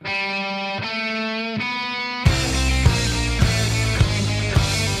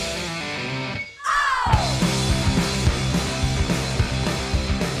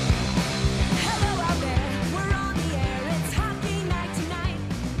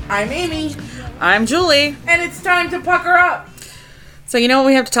I'm Amy. I'm Julie. And it's time to pucker up. So you know what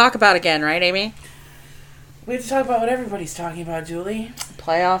we have to talk about again, right, Amy? We have to talk about what everybody's talking about, Julie.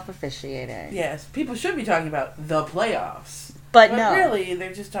 Playoff officiating. Yes, people should be talking about the playoffs. But no. Really,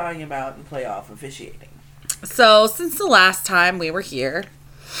 they're just talking about the playoff officiating. So, since the last time we were here,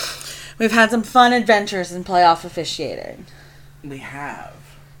 we've had some fun adventures in playoff officiating. We have.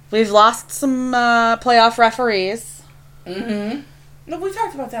 We've lost some playoff referees. Mm-hmm. No, we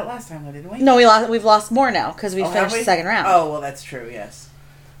talked about that last time, though, didn't we? No, we've lost more now because we finished the second round. Oh, well, that's true, yes.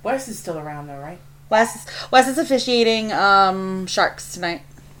 Wes is still around, though, right? Wes is officiating Sharks tonight.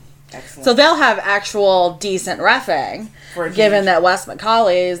 Excellent. So they'll have actual decent reffing, given that Wes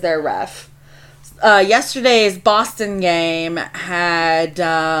McCauley is their ref. Yesterday's Boston game had...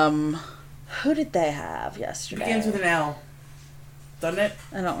 who did they have yesterday? Begins with an L. Doesn't it?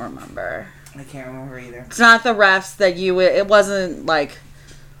 I don't remember. I can't remember either. It's not the refs that you would... It wasn't like...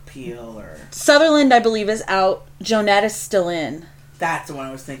 Peel or... Sutherland, I believe, is out. Jonette is still in. That's the one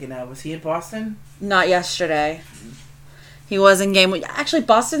I was thinking of. Was he at Boston? Not yesterday. He was in game... Actually,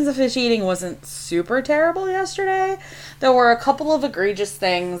 Boston's officiating wasn't super terrible yesterday. There were a couple of egregious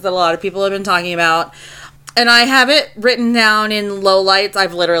things that a lot of people have been talking about. And I have it written down in lowlights.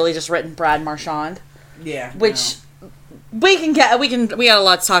 I've literally just written Brad Marchand. Yeah. Which... No. We got a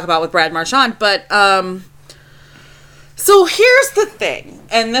lot to talk about with Brad Marchand, but, so here's the thing,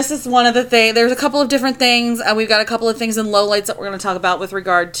 and this is one of the things, there's a couple of different things, and we've got a couple of things in lowlights that we're going to talk about with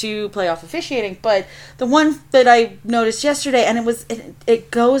regard to playoff officiating, but the one that I noticed yesterday, and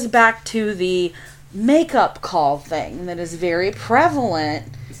it goes back to the makeup call thing that is very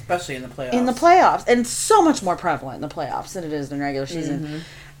prevalent. Especially in the playoffs. And so much more prevalent in the playoffs than it is in regular season. Mm-hmm.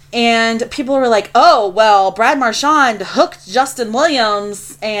 And people were like, oh, well, Brad Marchand hooked Justin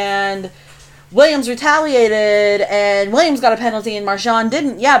Williams, and Williams retaliated, and Williams got a penalty, and Marchand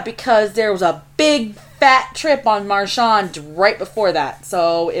didn't. Yeah, because there was a big, fat trip on Marchand right before that,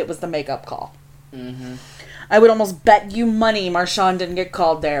 so it was the makeup call. Mm-hmm. I would almost bet you money Marchand didn't get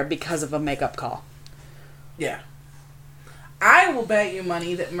called there because of a makeup call. Yeah. I will bet you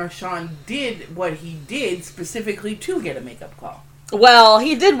money that Marchand did what he did specifically to get a makeup call. Well,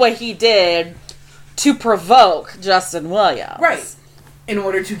 he did what he did to provoke Justin Williams. Right. In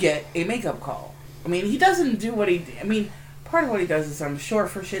order to get a makeup call. I mean, he doesn't do what he... I mean, part of what he does is, I'm sure,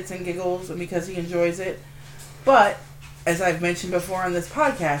 for shits and giggles and because he enjoys it. But, as I've mentioned before on this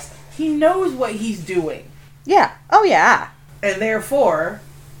podcast, he knows what he's doing. Yeah. Oh, yeah. And therefore,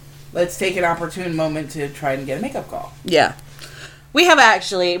 let's take an opportune moment to try and get a makeup call. Yeah. We have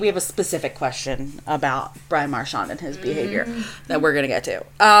a specific question about Brian Marchand and his behavior that we're going to get to.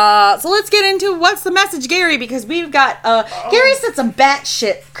 So let's get into what's the message, Gary, because we've got, Gary said some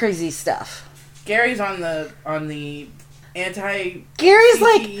batshit crazy stuff. Gary's on the Gary's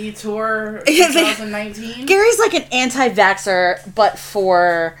like tour 2019. Gary's like an anti-vaxxer, but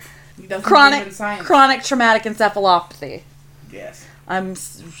for chronic traumatic encephalopathy. Yes. I'm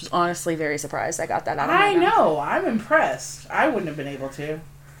honestly very surprised I got that out of I my mouth. know. I'm impressed. I wouldn't have been able to.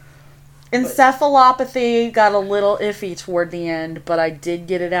 Encephalopathy got a little iffy toward the end, but I did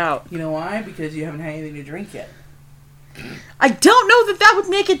get it out. You know why? Because you haven't had anything to drink yet. I don't know that would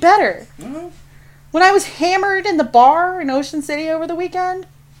make it better. Mm-hmm. When I was hammered in the bar in Ocean City over the weekend,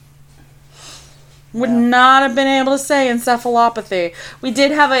 would not have been able to say encephalopathy. We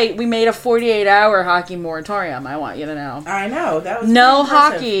made a 48-hour hockey moratorium, I want you to know. I know. That was no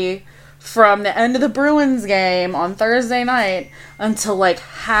hockey from the end of the Bruins game on Thursday night until like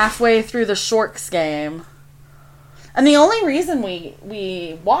halfway through the Sharks game. And the only reason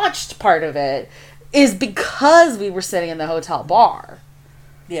we watched part of it is because we were sitting in the hotel bar.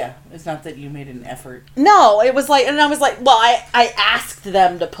 Yeah, it's not that you made an effort. No, it was like, and I was like, well, I asked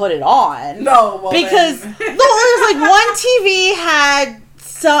them to put it on. No, well because then. No, it was like one TV had,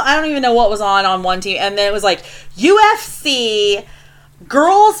 so I don't even know what was on one TV, and then it was like UFC,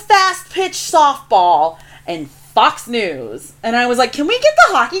 girls fast pitch softball, and Fox News. And I was like, can we get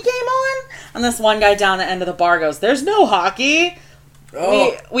the hockey game on? And this one guy down the end of the bar goes, there's no hockey.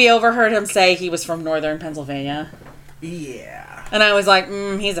 Oh. We overheard him say he was from northern Pennsylvania. Yeah. And I was like,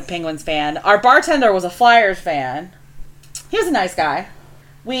 he's a Penguins fan. Our bartender was a Flyers fan. He was a nice guy.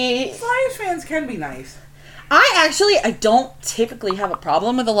 Flyers fans can be nice. I don't typically have a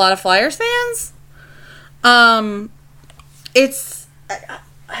problem with a lot of Flyers fans. I don't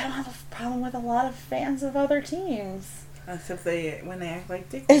have a problem with a lot of fans of other teams. Except when they act like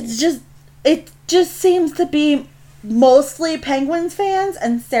dicks. It just seems to be mostly Penguins fans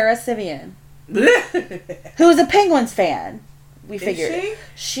and Sarah Sivian, who's a Penguins fan. we figured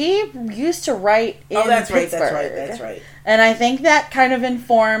she used to write in Pittsburgh. That's right. And I think that kind of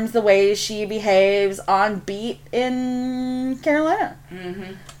informs the way she behaves on beat in Carolina.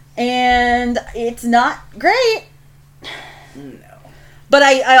 Mm-hmm. And it's not great. No. But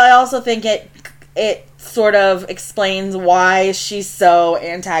I also think it sort of explains why she's so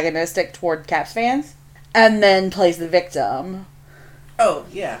antagonistic toward Caps fans and then plays the victim. Oh,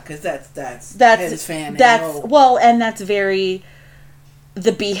 yeah, because that's his fan. And that's very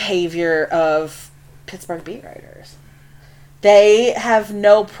the behavior of Pittsburgh beat writers. They have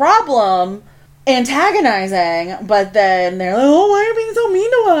no problem antagonizing, but then they're like, oh, why are you being so mean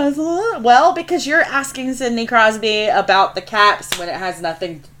to us? Well, because you're asking Sidney Crosby about the Caps when it has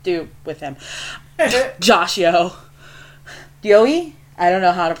nothing to do with him. Josh Yeo. Yoey? I don't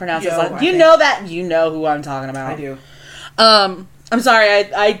know how to pronounce his last name. You know that? You know who I'm talking about. I do. I'm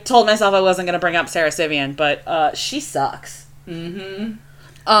sorry, I told myself I wasn't going to bring up Sarah Sivian, but she sucks. Mm-hmm.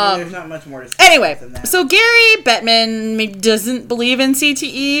 There's not much more to say. Anyway, than that. so Gary Bettman doesn't believe in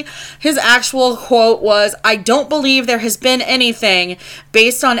CTE. His actual quote was, "I don't believe there has been anything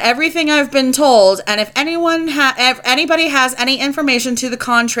based on everything I've been told, and if anybody has any information to the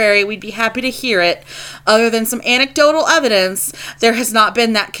contrary, we'd be happy to hear it. Other than some anecdotal evidence, there has not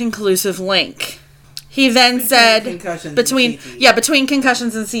been that conclusive link." He then said, between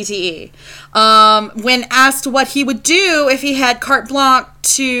concussions and CTE. When asked what he would do if he had carte blanche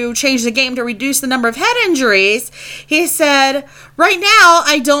to change the game to reduce the number of head injuries, he said, "Right now,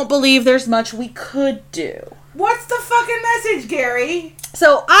 I don't believe there's much we could do." What's the fucking message, Gary?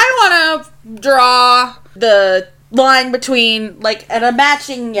 So I want to draw the line between, like, at a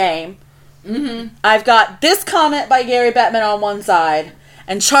matching game. Mm-hmm. I've got this comment by Gary Bettman on one side,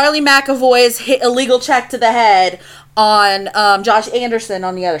 and Charlie McAvoy's hit illegal check to the head on Josh Anderson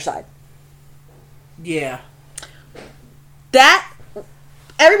on the other side. Yeah.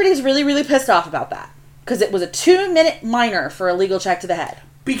 Everybody's really, really pissed off about that. Because it was a 2-minute minor for a legal check to the head.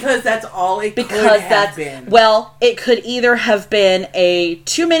 Because that's all it could have been. Well, it could either have been a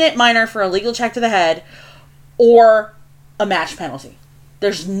 2-minute minor for a legal check to the head or a match penalty.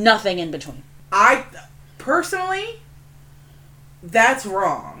 There's nothing in between. Personally, that's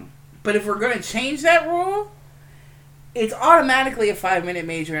wrong. But if we're going to change that rule, it's automatically a 5-minute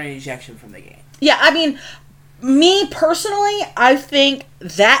major and an ejection from the game. Yeah, I mean, me personally, I think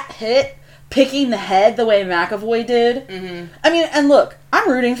that hit, picking the head the way McAvoy did. Mm-hmm. I mean, and look, I'm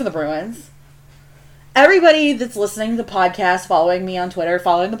rooting for the Bruins. Everybody that's listening to the podcast, following me on Twitter,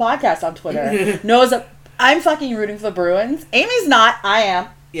 following the podcast on Twitter, knows that I'm fucking rooting for the Bruins. Amy's not. I am.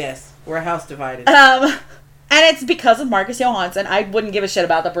 Yes, we're house divided. And it's because of Marcus Johansson. I wouldn't give a shit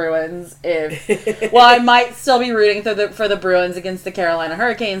about the Bruins if... Well, I might still be rooting for the Bruins against the Carolina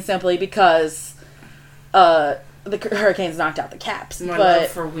Hurricanes simply because the Hurricanes knocked out the Caps. My love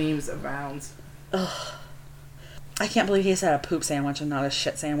for Weems abounds. Ugh. I can't believe he said a poop sandwich and not a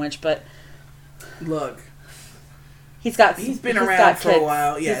shit sandwich, but... Look. He's been around for a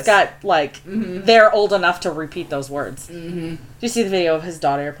while, yes. He's got, like... Mm-hmm. They're old enough to repeat those words. Mm-hmm. Did you see the video of his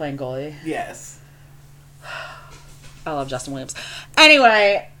daughter playing goalie? Yes. I love Justin Williams.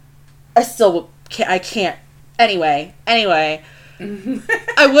 Anyway, I can't. Anyway.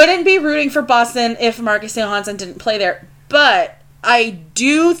 I wouldn't be rooting for Boston if Marcus Johansson didn't play there. But I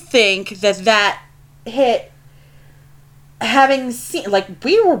do think that hit, having seen, like,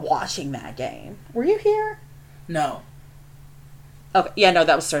 we were watching that game. Were you here? No. Okay. Yeah, no,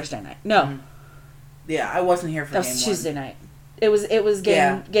 that was Thursday night. No. Mm-hmm. Yeah, I wasn't here for game 1. That was Tuesday night. It was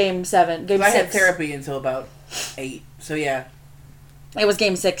game 7. Game 6. I had therapy until about 8. So yeah. It was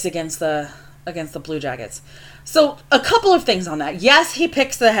game 6 against the Blue Jackets. So a couple of things on that. Yes, he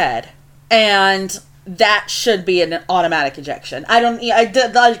picks the head, and that should be an automatic ejection. I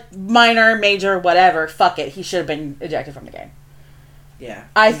did the minor, major, whatever. Fuck it. He should have been ejected from the game. Yeah.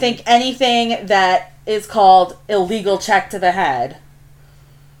 I think anything that is called illegal check to the head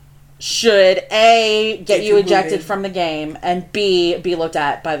should A, get you ejected from the game, and B, be looked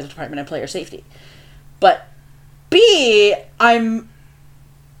at by the Department of Player Safety. But B, and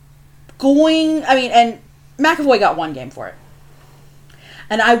McAvoy got 1 game for it.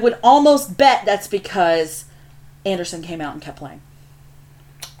 And I would almost bet that's because Anderson came out and kept playing.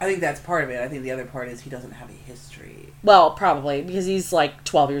 I think that's part of it. I think the other part is he doesn't have a history. Well, probably, because he's like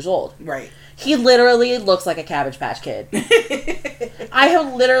 12 years old. Right. He literally looks like a Cabbage Patch Kid. I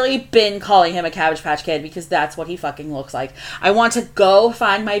have literally been calling him a Cabbage Patch Kid because that's what he fucking looks like. I want to go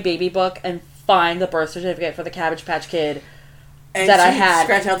find my baby book and find the birth certificate for the Cabbage Patch Kid that I had.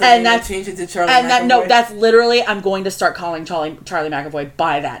 Scratch out the name and change it to Charlie McAvoy. No, that's literally, I'm going to start calling Charlie McAvoy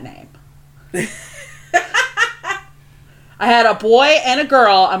by that name. I had a boy and a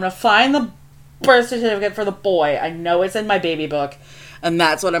girl. I'm going to find the birth certificate for the boy. I know it's in my baby book. And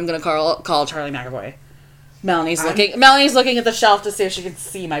that's what I'm going to call Charlie McAvoy. Melanie's looking at the shelf to see if she can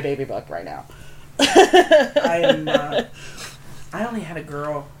see my baby book right now. I only had a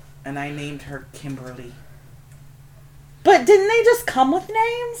girl, and I named her Kimberly. But didn't they just come with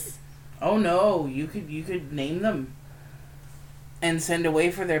names? Oh no, you could name them and send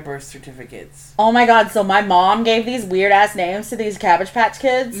away for their birth certificates. Oh my god, so my mom gave these weird ass names to these Cabbage Patch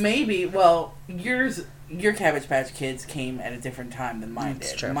Kids? Maybe. Well, your Cabbage Patch Kids came at a different time than mine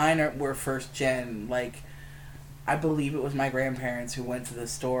did. True. Mine were first gen. Like, I believe it was my grandparents who went to the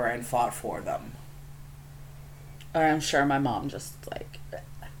store and fought for them. Or I'm sure my mom just, like... Yeah.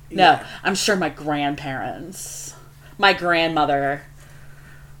 No, I'm sure my grandparents... My grandmother...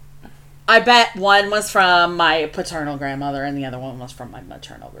 I bet one was from my paternal grandmother and the other one was from my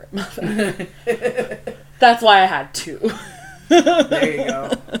maternal grandmother. That's why I had two. There you go.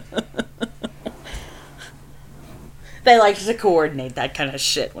 They liked to coordinate that kind of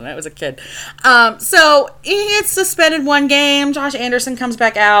shit when I was a kid. So he gets suspended one game. Josh Anderson comes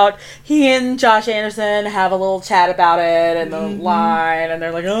back out. He and Josh Anderson have a little chat about it in the line, and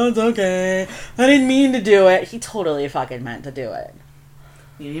they're like, "Oh, it's okay. I didn't mean to do it." He totally fucking meant to do it.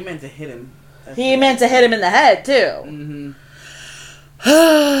 Yeah, he meant to hit him. He meant to hit him in the head too.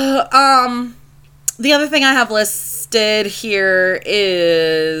 The other thing I have listed here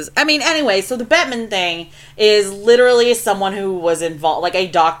is, anyway, so the Bettman thing is literally someone who was involved, like a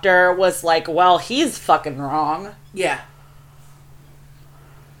doctor was like, well, he's fucking wrong. Yeah.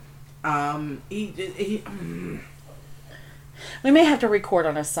 We may have to record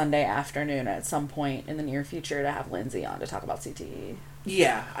on a Sunday afternoon at some point in the near future to have Lindsay on to talk about CTE.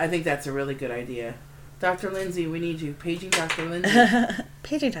 Yeah, I think that's a really good idea. Dr. Lindsay, we need you. Paging Dr. Lindsay.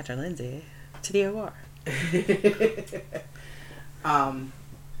 Paging Dr. Lindsay to the OR.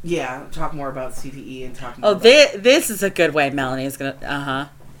 Yeah, talk more about CTE and talk more about... this is a good way Melanie is going to...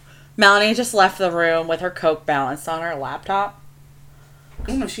 Melanie just left the room with her Coke balanced on her laptop.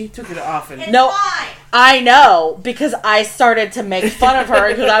 Oh, no, she took it off. And... No, I know, because I started to make fun of her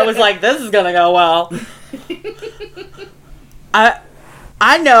because I was like, this is going to go well.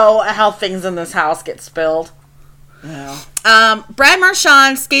 I know how things in this house get spilled. Yeah. Brad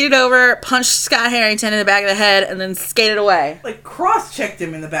Marchand skated over, punched Scott Harrington in the back of the head, and then skated away. Like, cross-checked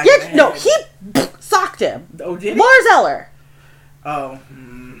him in the back of the head. No, he socked him. Oh, did he? Lars Eller. Oh.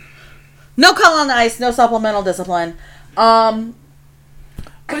 No call on the ice, no supplemental discipline. But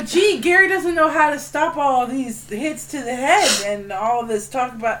gee, Gary doesn't know how to stop all these hits to the head and all this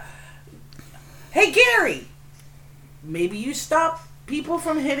talk about... Hey, Gary! Maybe you stop people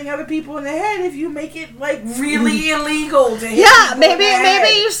from hitting other people in the head if you make it, like, really illegal to hit people maybe in the head.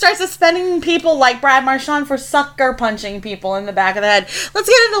 Maybe you start suspending people like Brad Marchand for sucker punching people in the back of the head. Let's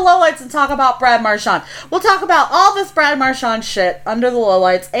get into lowlights and talk about Brad Marchand. We'll talk about all this Brad Marchand shit under the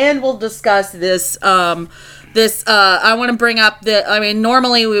lowlights, and we'll discuss this, I want to bring up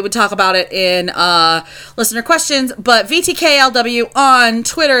normally we would talk about it in listener questions, but VTKLW on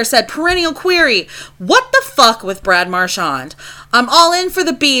Twitter said, perennial query, what the fuck with Brad Marchand? I'm all in for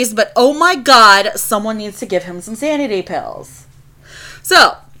the bees, but oh my god, someone needs to give him some sanity pills.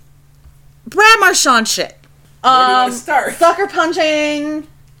 So, Brad Marchand shit. Where do you want to start? Sucker punching.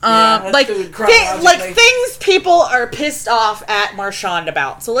 Things people are pissed off at Marchand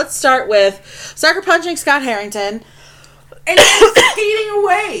about. So let's start with sucker punching Scott Harrington. And skating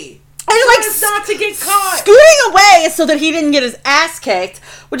away. And not to get caught. Scooting away so that he didn't get his ass kicked,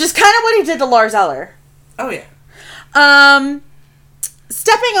 which is kind of what he did to Lars Eller. Oh, yeah.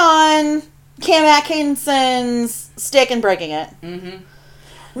 Stepping on Cam Atkinson's stick and breaking it. Mm-hmm.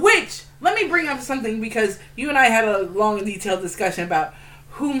 Which, let me bring up something, because you and I had a long and detailed discussion about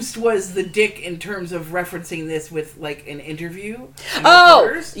whomst was the dick in terms of referencing this with, like, an interview.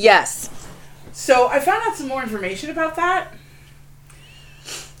 Oh, yes. So, I found out some more information about that.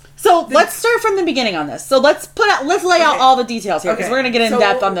 So, let's start from the beginning on this. So, let's lay out all the details here, because we're going to get in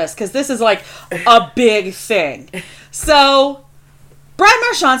depth on this, because this is, like, a big thing. So, Brad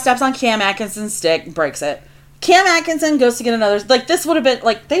Marchand steps on Cam Atkinson's stick and breaks it. Cam Atkinson goes to get another... Like, this would have been...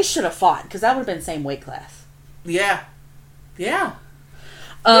 Like, they should have fought, because that would have been same weight class. Yeah. Yeah.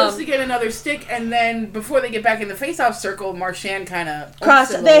 Goes to get another stick, and then before they get back in the face-off circle, Marchand kind of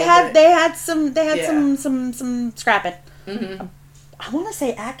crossed. They had some scrapping. Mm-hmm. I want to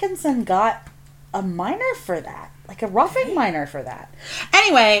say Atkinson got a minor for that, like a roughing minor for that.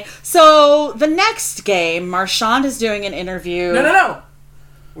 Anyway, so the next game, Marchand is doing an interview. No.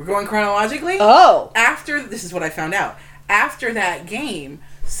 We're going chronologically. Oh, this is what I found out. After that game,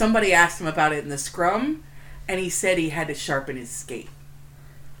 somebody asked him about it in the scrum. and he said he had to sharpen his skate.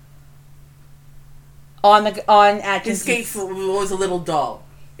 On Atkinson's... His skate was a little dull.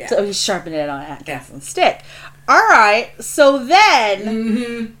 Yeah. So he sharpened it on Atkinson's stick. Alright, so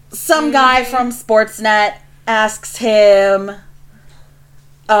then some guy from Sportsnet asks him...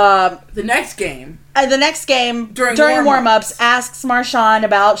 the next game during warm-ups asks Marchand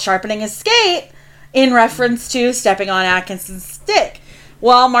about sharpening his skate in reference to stepping on Atkinson's stick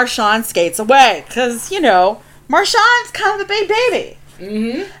while Marchand skates away, because Marchand's kind of a big baby.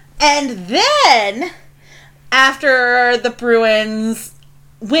 And then after the Bruins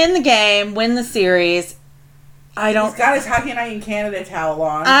win the game, win the series, he's got his Hockey Night in Canada towel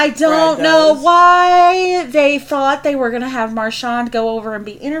on. I don't know why they thought they were going to have Marchand go over and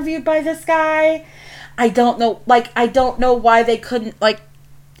be interviewed by this guy. I don't know. I don't know why they couldn't.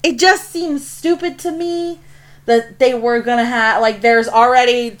 It just seems stupid to me that they were going to have. There's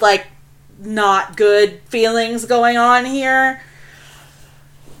already, not good feelings going on here.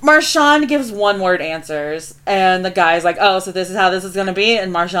 Marchand gives one-word answers, and the guy's like, oh, so this is how this is going to be?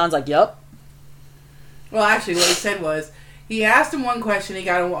 And Marchand's like, yep. Well, actually, what he said was, he asked him one question, he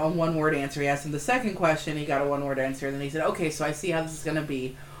got a one-word answer. He asked him the second question, he got a one-word answer. And then he said, okay, so I see how this is going to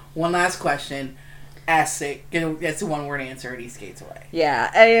be. One last question. Ask it. Gets a one-word answer, and he skates away.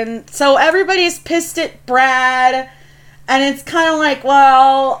 Yeah, and so everybody's pissed at Brad, and it's kind of like,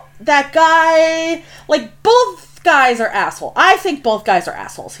 well, that guy... both guys are assholes. I think both guys are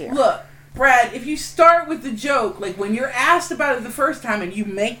assholes here. Look, Brad, if you start with the joke, when you're asked about it the first time and you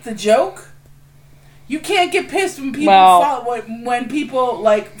make the joke... You can't get pissed when people follow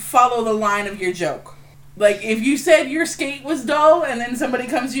the line of your joke. If you said your skate was dull, and then somebody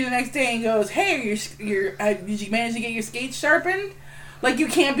comes to you the next day and goes, "Hey, did you manage to get your skate sharpened?" You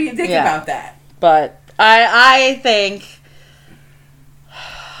can't be a dick about that. But I think,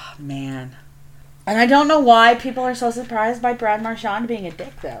 man. And I don't know why people are so surprised by Brad Marchand being a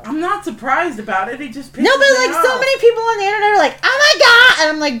dick, though. I'm not surprised about it. It just pisses me off. No, but so many people on the internet are like, "Oh my god!"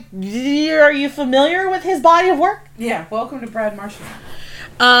 And I'm like, "Are you familiar with his body of work?" Yeah. Welcome to Brad Marchand.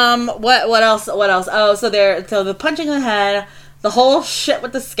 What else? Oh, so the punching in the head, the whole shit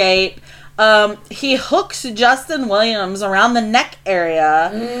with the skate. He hooks Justin Williams around the neck area,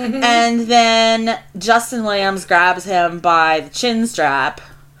 and then Justin Williams grabs him by the chin strap.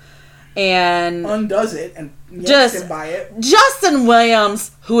 And undoes it and yanks him by it. Justin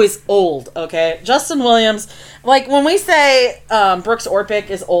Williams, who is old, okay? Justin Williams, when we say Brooks Orpik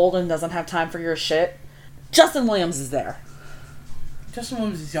is old and doesn't have time for your shit, Justin Williams is there. Justin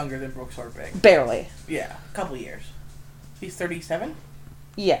Williams is younger than Brooks Orpik. Barely. Yeah, a couple years. He's 37?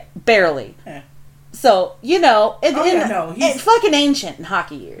 Yeah, barely. Yeah. So, it's fucking ancient in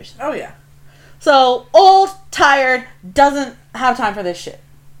hockey years. Oh, yeah. So, old, tired, doesn't have time for this shit.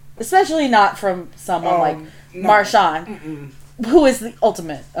 Especially not from someone Marchand, who is the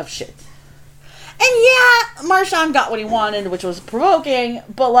ultimate of shit. And yeah, Marchand got what he wanted, which was provoking,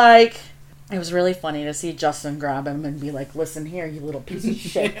 but it was really funny to see Justin grab him and be like, "Listen here, you little piece of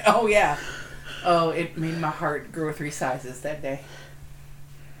shit." Oh yeah. Oh, it made my heart grow 3 sizes that day.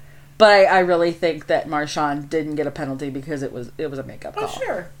 But I really think that Marchand didn't get a penalty because it was a makeup call. Oh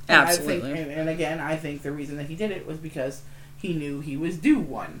sure, absolutely. And again, I think the reason that he did it was because he knew he was due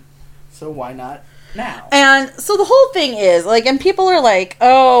one. So why not now? And so the whole thing is, and people are like,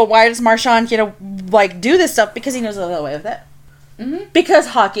 oh, why does Marchand get do this stuff? Because he knows he'll get away with it. Mm-hmm. Because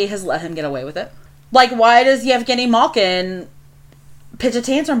hockey has let him get away with it. Why does Yevgeny Malkin pitch a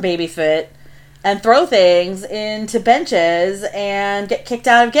tantrum baby fit and throw things into benches and get kicked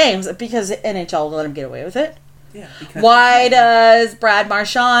out of games? Because NHL let him get away with it. Yeah, why does Brad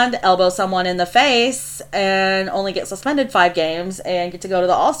Marchand elbow someone in the face and only get suspended 5 games and get to go to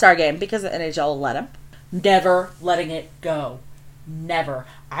the All-Star game? Because the NHL will let him. Never letting it go. Never.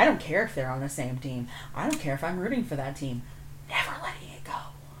 I don't care if they're on the same team. I don't care if I'm rooting for that team. Never letting it go.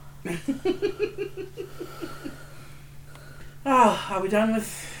 Oh, are we done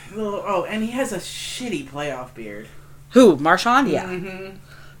with... Oh, and he has a shitty playoff beard. Who? Marchand? Yeah. Mm-hmm.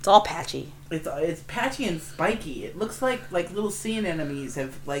 It's all patchy. It's patchy and spiky. It looks like little sea anemones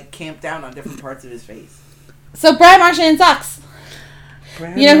have camped down on different parts of his face. So Brad Marchand sucks.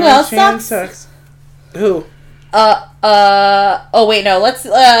 You know who else sucks? Who? Oh wait, no. Let's.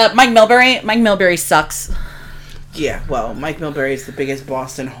 Mike Milbury. Mike Milbury sucks. Yeah. Well, Mike Milbury is the biggest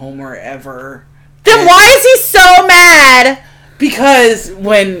Boston homer ever. Then why is he so mad? Because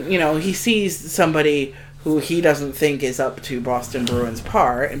when he sees somebody who he doesn't think is up to Boston Bruins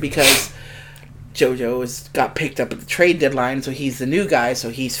par, and because JoJo got picked up at the trade deadline, so he's the new guy, so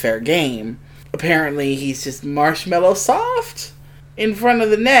he's fair game. Apparently, he's just marshmallow soft in front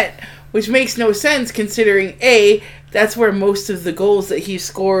of the net which makes no sense considering A, that's where most of the goals that he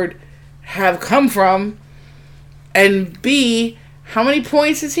scored have come from, and B, how many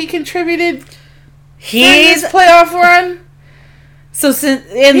points has he contributed in this playoff run? So since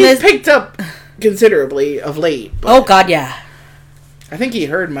he's picked up considerably of late. Oh God, yeah. I think he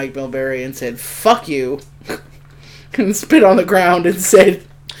heard Mike Milbury and said, "Fuck you," and spit on the ground and said,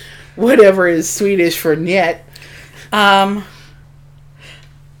 whatever is Swedish for "niet." I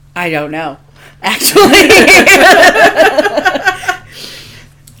don't know, actually.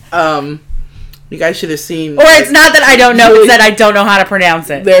 You guys should have seen. Or it's not that I don't know; it's that I don't know how to pronounce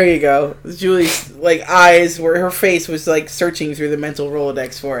it. There you go. Julie's eyes, where her face was searching through the mental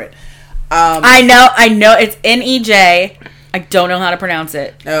Rolodex for it. I know. It's NEJ. I don't know how to pronounce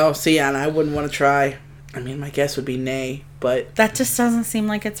it. Oh, see, Anna, I wouldn't want to try. I mean, my guess would be nay, but that just doesn't seem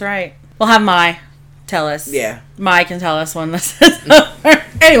like it's right. We'll have Mai tell us. Yeah, Mai can tell us when this is over.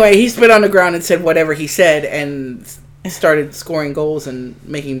 Anyway, he spit on the ground and said whatever he said, and started scoring goals and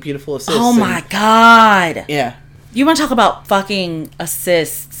making beautiful assists. Oh my God! Yeah. You want to talk about fucking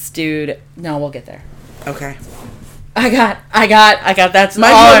assists, dude? No, we'll get there. Okay. I got. That's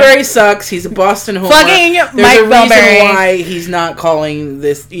Mike Milbury sucks. He's a Boston homer. Fucking There's Mike a reason Milbury. Why he's not calling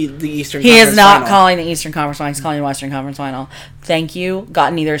this the Eastern. He Conference is not final. calling the Eastern Conference Final. He's calling the Western Conference Final. Thank you.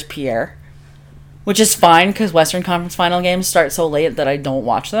 Got neither is Pierre, which is fine because Western Conference Final games start so late that I don't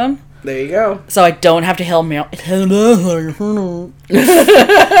watch them. There you go. So I don't have to hear so I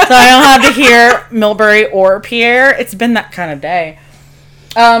don't have to hear Milbury or Pierre. It's been that kind of day.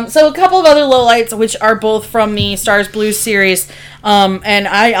 So a couple of other lowlights, which are both from the Stars Blues series, and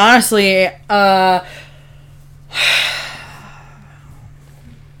I honestly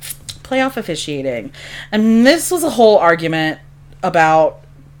playoff officiating, and this was a whole argument about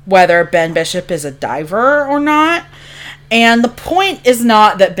whether Ben Bishop is a diver or not. And the point is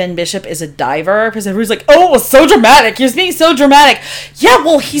not that Ben Bishop is a diver, because everyone's like, oh, it was so dramatic. He was being so dramatic. Yeah,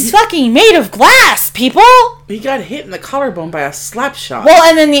 well, he's fucking made of glass, people. He got hit in the collarbone by a slap shot. Well,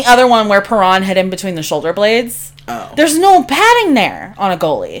 and then the other one where Perron hit him between the shoulder blades. Oh. There's no padding there on a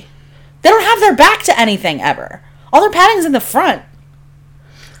goalie. They don't have their back to anything ever. All their padding's in the front.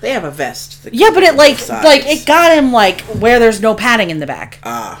 They have a vest. Yeah, but it it got him where there's no padding in the back.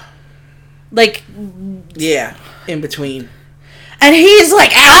 Yeah, in between. And he's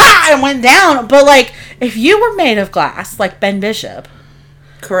like, and went down. But if you were made of glass, like Ben Bishop.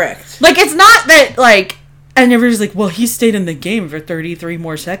 Correct. It's not that, and everybody's like, well, he stayed in the game for 33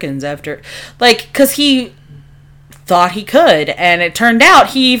 more seconds after. Because he thought he could. And it turned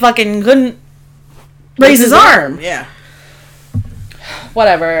out he fucking couldn't raise his arm. Yeah.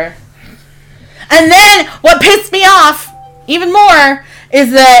 Whatever. And then, what pissed me off even more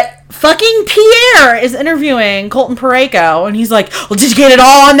is that fucking Pierre is interviewing Colton Parayko, and he's like, well, did you get it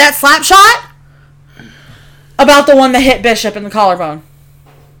all on that slap shot? About the one that hit Bishop in the collarbone.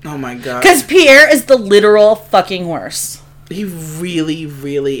 Oh my God. Because Pierre is the literal fucking worst. He really,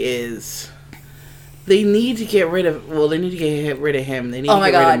 really is. They need to get rid of... Well, they need to get rid of him. They need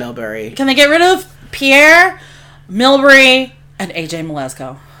to get rid of Milbury. Can they get rid of Pierre, Milbury, and AJ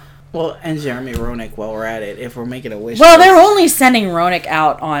Mleczko? Well, and Jeremy Roenick while we're at it, if we're making a wish Well, list. they're only sending Roenick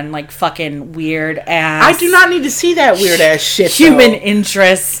out on, fucking weird-ass... I do not need to see that weird-ass shit, human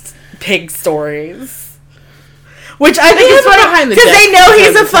interest pig stories. Which I think is behind funny, the because they know he's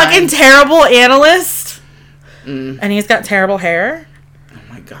a the time. fucking terrible analyst. And he's got terrible hair.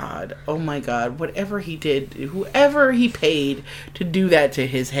 Oh my God. Whatever he did, whoever he paid to do that to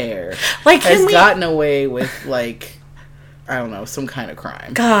his hair has gotten away with, I don't know, some kind of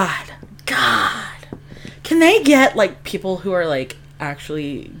crime. God. Can they get, people who are,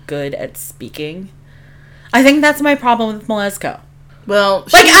 actually good at speaking? I think that's my problem with Mleczko. Well,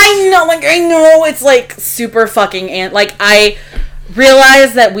 I know it's, super fucking... I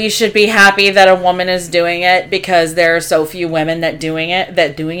realize that we should be happy that a woman is doing it because there are so few women that are doing it.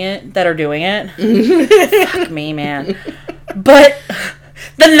 Fuck me, man. But...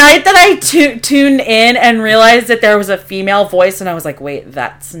 the night that I tuned in and realized that there was a female voice, and I was like, wait,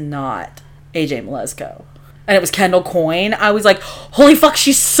 that's not AJ Mleczko. And it was Kendall Coyne. I was like, holy fuck,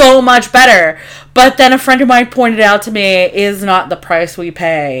 she's so much better. But then a friend of mine pointed out to me, is not the price we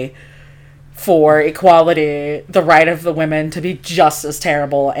pay for equality the right of the women to be just as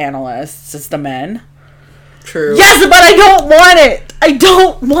terrible analysts as the men? True. Yes, but I don't want it. I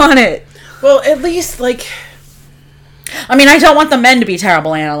don't want it. Well, at least, I mean, I don't want the men to be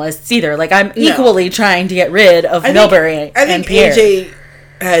terrible analysts either. I'm equally trying to get rid of Milbury and Pierre. AJ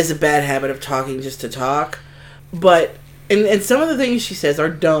has a bad habit of talking just to talk, but and some of the things she says are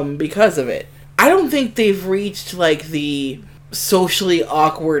dumb because of it. I don't think they've reached the socially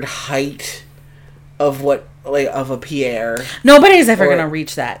awkward height of what, like, of a Pierre. Nobody's ever going to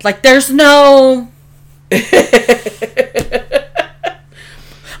reach that. Like, there's no...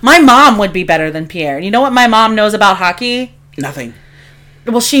 My mom would be better than Pierre. You know what my mom knows about hockey? Nothing.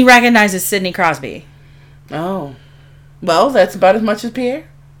 Well, she recognizes Sidney Crosby. Oh. Well, that's about as much as Pierre.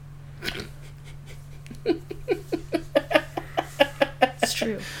 It's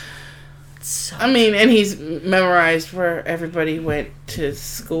true. So I mean, and he's memorized where everybody went to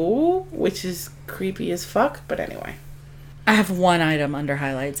school, which is creepy as fuck, but anyway. I have one item under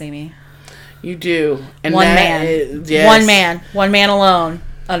highlights, Amy. You do. And one man. Yes. One man. One man alone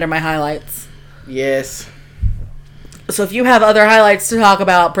under my highlights. Yes. So if you have other highlights to talk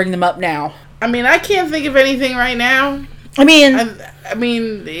about, bring them up now. I mean, I can't think of anything right now. I mean...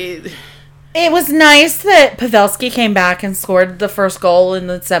 It was nice that Pavelski came back and scored the first goal in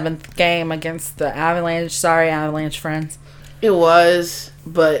the 7th game against the Avalanche. Sorry, Avalanche friends. It was,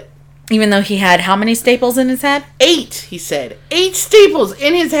 but... Even though he had how many staples in his head? 8, he said. 8 staples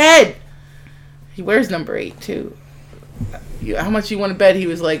in his head. He wears number 8, too. How much you want to bet he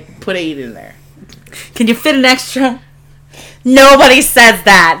was like, put 8 in there? Can you fit an extra? Nobody says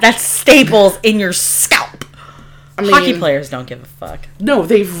that. That's staples in your scalp. I mean, hockey players don't give a fuck. No,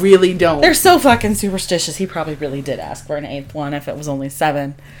 they really don't. They're so fucking superstitious. He probably really did ask for an 8th one if it was only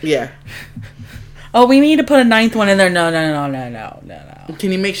 7. Yeah. Oh, we need to put a 9th one in there. No.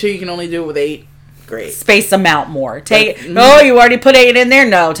 Can you make sure you can only do it with 8? Great. Space them out more. You already put 8 in there?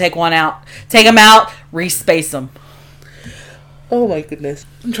 No, take one out. Take them out, respace them. Oh my goodness.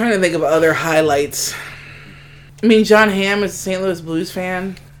 I'm trying to think of other highlights. I mean, Jon Hamm is a St. Louis Blues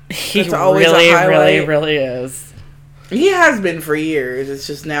fan. He really is. He has been for years. It's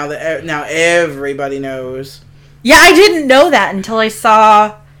just now everybody knows. Yeah, I didn't know that until I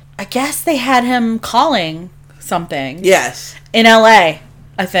saw... I guess they had him calling something. Yes. In LA,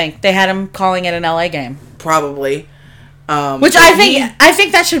 I think. They had him calling it an LA game. Probably. Which I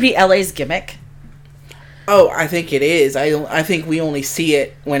think that should be LA's gimmick. Oh, I think it is. I think we only see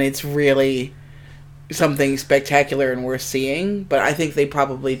it when it's really something spectacular and worth seeing. But I think they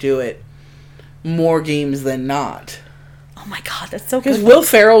probably do it more games than not. Oh my god, that's so good. Because Will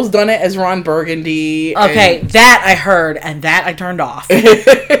Ferrell's done it as Ron Burgundy. Okay, that I heard, and that I turned off.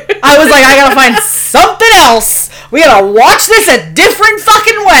 I was like, I gotta find something else. We gotta watch this a different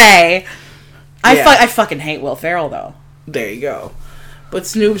fucking way. I fucking hate Will Ferrell, though. There you go. But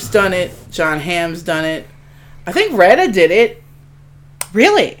Snoop's done it. Jon Hamm's done it. I think Retta did it.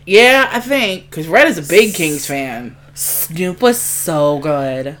 Really? Yeah, I think. Because Retta's a big Kings fan. Snoop was so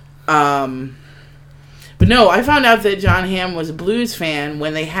good. But no, I found out that Jon Hamm was a Blues fan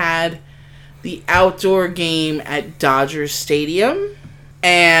when they had the outdoor game at Dodgers Stadium.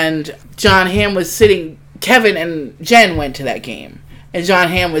 And Jon Hamm was sitting... Kevin and Jen went to that game. And Jon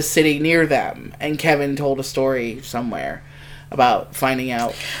Hamm was sitting near them. And Kevin told a story somewhere about finding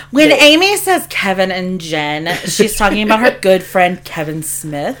out. When Amy says Kevin and Jen, she's talking about her good friend Kevin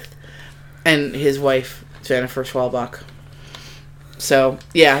Smith. And his wife, Jennifer Schwalbach. So,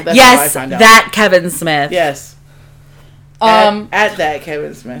 yeah, that's how I found out. Yes, that Kevin Smith. Yes. At that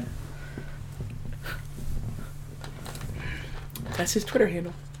Kevin Smith. That's his Twitter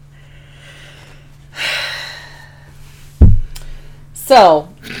handle.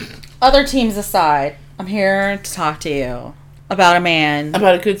 So, other teams aside, I'm here to talk to you about a man.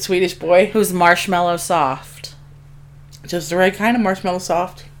 About a good Swedish boy. Who's marshmallow soft. Just the right kind of marshmallow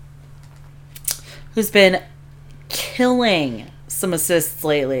soft. Who's been killing some assists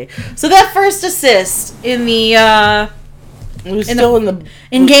lately. So that first assist in the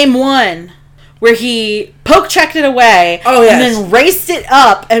in game 1 where he poke checked it away and then raced it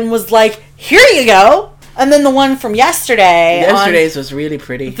up and was like, "Here you go." And then the one from yesterday's was really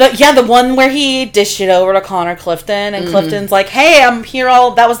pretty. The one where he dished it over to Connor Clifton and Clifton's like, "Hey, I'm here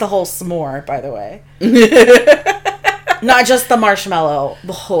that was the whole s'more, by the way." Not just the marshmallow,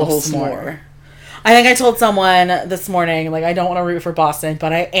 the whole s'more. I think I told someone this morning, like, I don't want to root for Boston,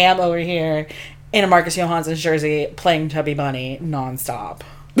 but I am over here in a Marcus Johansson jersey playing Tubby Bunny nonstop.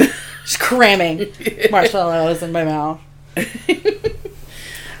 Just cramming marshmallows in my mouth.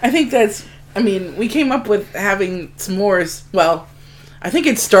 I think we came up with having s'mores. Well, I think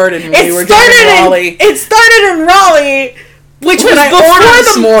it started when we were down in Raleigh. It started in Raleigh, which was before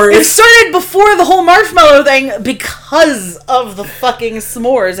s'mores. It started before the whole marshmallow thing because of the fucking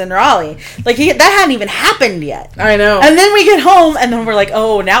s'mores in Raleigh. Like, that hadn't even happened yet. I know. And then we get home, and then we're like,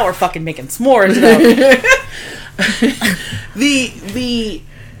 oh, now we're fucking making s'mores.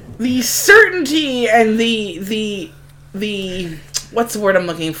 The certainty and the what's the word I'm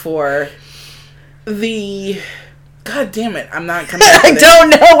looking for? The God damn it, I'm not coming up I with it. don't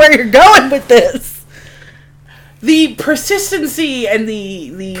know where you're going with this. The persistency and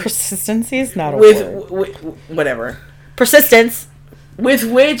the Persistency is not a word. with whatever. Persistence. With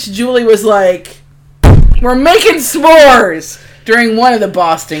which Julie was like, we're making s'mores during one of the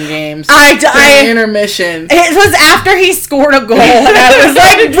Boston games. I intermission. It was after he scored a goal, and I was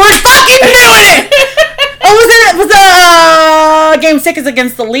like, we're fucking doing it! Oh, was it Game 6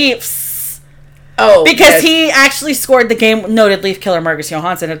 against the Leafs. Oh, because he actually scored the game. Noted Leaf killer Marcus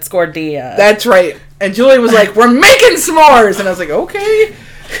Johansson had scored the... That's right. And Julie was like, we're making s'mores! And I was like, okay.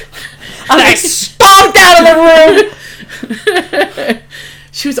 And I stomped out of the room!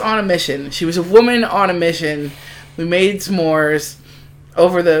 She was on a mission. She was a woman on a mission. We made s'mores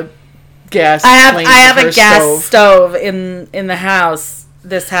over the gas. I have a gas stove in the house,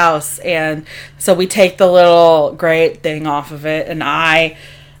 this house, and so we take the little grate thing off of it, and I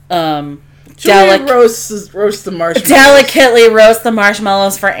roast the marshmallows. Delicately roast the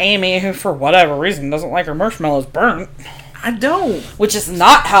marshmallows for Amy, who for whatever reason doesn't like her marshmallows burnt. I don't. Which is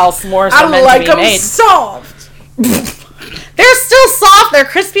not how s'mores are meant to be made. I like them soft. They're still soft. They're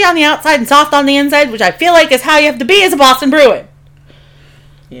crispy on the outside and soft on the inside, which I feel like is how you have to be as a Boston Bruin.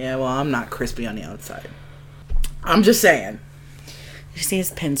 Yeah, well, I'm not crispy on the outside. I'm just saying. You see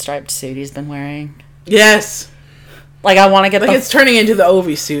his pinstriped suit he's been wearing? Yes. Like, I want to get it's turning into the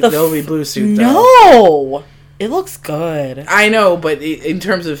Ovi suit, the Ovi blue suit, though. No! It looks good. I know, but in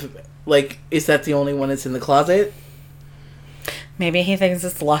terms of, like, is that the only one that's in the closet? Maybe he thinks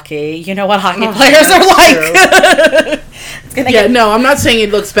it's lucky. You know what hockey players are like. No, I'm not saying it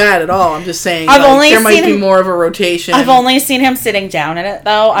looks bad at all. I'm just saying there might be more of a rotation. I've only seen him sitting down in it,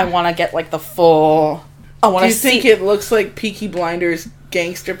 though. I want to get, like, the full... Do you think it looks like Peaky Blinders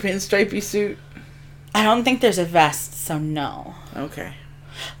gangster pinstripey suit? I don't think there's a vest, so no. Okay.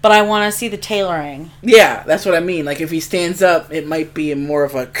 But I want to see the tailoring. Yeah, that's what I mean. Like, if he stands up, it might be more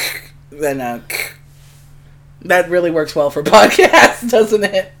of a than a... That really works well for podcasts, doesn't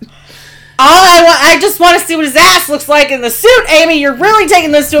it? I just want to see what his ass looks like in the suit, Amy. You're really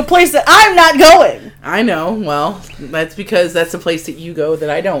taking this to a place that I'm not going. I know. Well, that's because that's a place that you go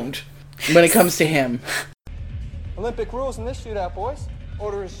that I don't when it comes to him. Olympic rules in this shootout, boys.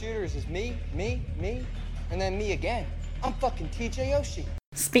 Order of shooters is me, and then me again. I'm fucking TJ Oshie.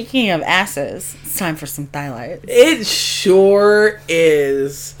 Speaking of asses, it's time for some highlights. It sure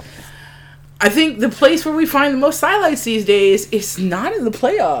is. I think the place where we find the most highlights these days is not in the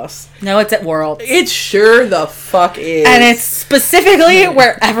playoffs. No, it's at Worlds. It sure the fuck is. And it's specifically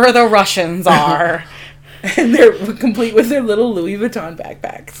wherever the Russians are. And they're complete with their little Louis Vuitton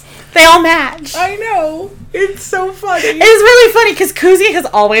backpacks. They all match. I know. It's so funny. It's really funny because Kuzi has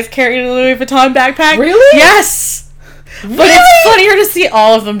always carried a Louis Vuitton backpack. Really? Yes. Really? But it's funnier to see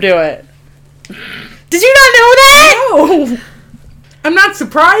all of them do it. Did you not know that? No. I'm not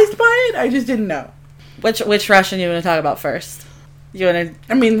surprised by it. I just didn't know. Which Russian you want to talk about first? You want to?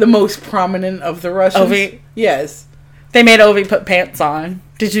 I mean, the most prominent of the Russians. Ovi? Yes. They made Ovi put pants on.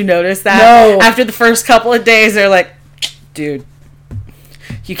 Did you notice that? No. After the first couple of days, they're like, dude,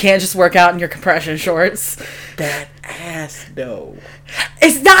 you can't just work out in your compression shorts. That ass, though.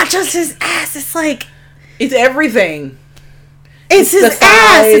 It's not just his ass. It's like... It's everything. It's his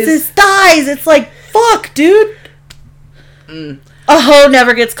ass. It's his thighs. It's like, fuck, dude. A hoe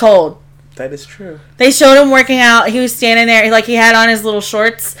never gets cold. That is true. They showed him working out. He was standing there, like he had on his little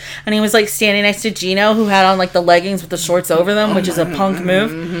shorts, and he was like standing next to Gino, who had on like the leggings with the shorts over them, which is a punk move.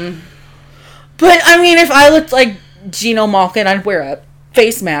 Mm-hmm. But I mean, if I looked like Gino Malkin, I'd wear a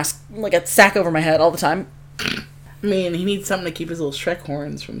face mask, like a sack over my head all the time. I mean, he needs something to keep his little Shrek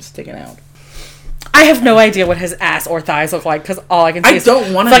horns from sticking out. I have no idea what his ass or thighs look like because all I can see is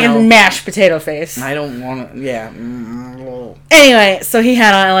fucking mashed potato face. I don't want to. Yeah. Anyway, so he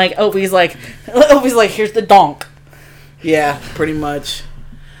had on like Opie's like here's the donk. Yeah, pretty much.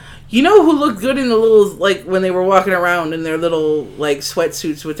 You know who looked good in the little like when they were walking around in their little like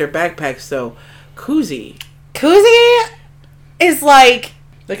sweatsuits with their backpacks though? Kuzi. Kuzi is like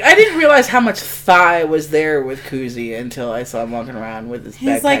I didn't realize how much thigh was there with Kuzi until I saw him walking around with his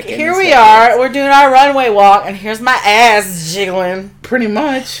backpack. He's like, here we are, we're doing our runway walk, and here's my ass jiggling. Pretty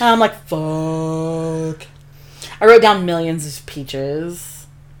much. And I'm like, fuck. I wrote down millions of peaches.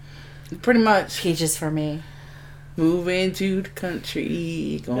 Pretty much. Peaches for me. Moving to the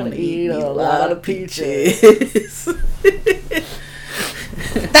country, gonna eat a lot of peaches.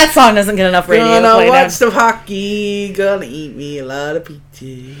 That song doesn't get enough radio play. Gonna watch some hockey, gonna eat me a lot of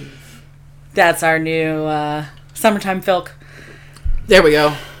peaches. That's our new summertime filk. There we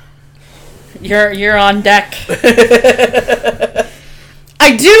go. You're on deck.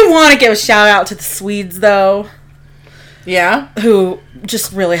 I do want to give a shout out to the Swedes though. Yeah? who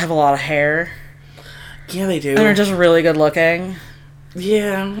just really have a lot of hair Yeah, they do. and are just really good looking.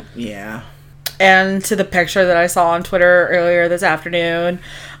 Yeah. Yeah. And to the picture that I saw on Twitter earlier this afternoon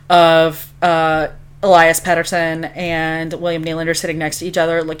of Elias Pettersson and William Nylander sitting next to each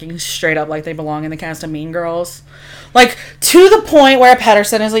other, looking straight up like they belong in the cast of Mean Girls. Like, to the point where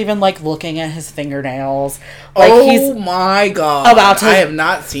Pettersson is even, like, looking at his fingernails. Like, oh my god. about to- I have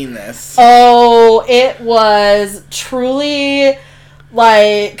not seen this. Oh, it was truly,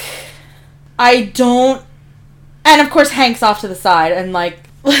 like, I don't... And, of course, Hank's off to the side, and, like...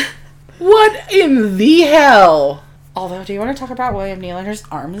 What in the hell? Although, do you want to talk about William Nylander's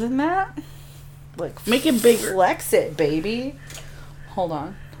arms in that? Like, Make it bigger. Flex it, baby. Hold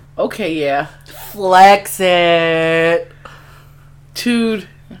on. Okay, yeah. Flex it. Dude.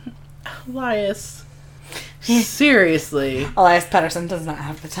 Elias. Seriously. Elias Pettersson does not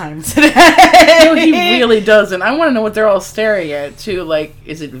have the time today. No, he really doesn't. I want to know what they're all staring at, too. Like,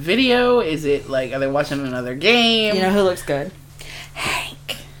 is it video? Is it, like, are they watching another game? You know who looks good?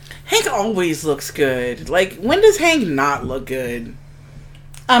 Hank. Hank always looks good. Like, when does Hank not look good?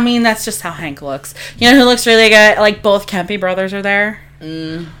 I mean, that's just how Hank looks. You know who looks really good? Like, both Kempe brothers are there.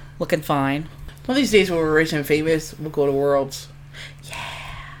 Looking fine. One of these days when we're rich and famous, we'll go to Worlds.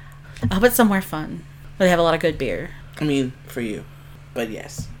 I hope it's somewhere fun. Where they have a lot of good beer. I mean, for you. But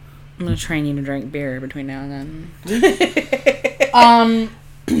yes. I'm going to train you to drink beer between now and then.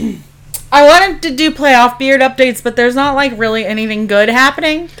 I wanted to do playoff beard updates, but there's not, like, really anything good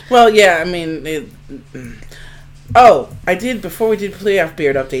happening. Well, yeah, I mean... Oh, I did, before we did playoff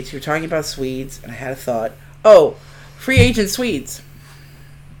beard updates, you were talking about Swedes, and I had a thought. Oh, free agent Swedes.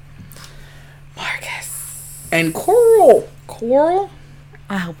 Marcus. And Coral. Coral?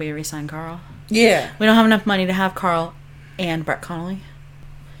 I hope we resign Carl. Yeah. We don't have enough money to have Carl and Brett Connolly.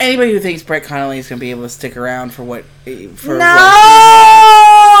 Anybody who thinks Brett Connolly is going to be able to stick around for what... For No!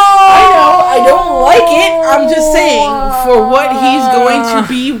 I know, I don't like it. I'm just saying, for what he's going to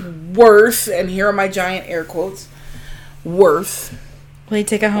be worth, and here are my giant air quotes, worth. Will he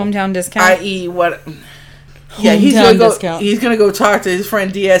take a hometown discount? I.e. what... Yeah, he's Hometown gonna go. discount. He's gonna go talk to his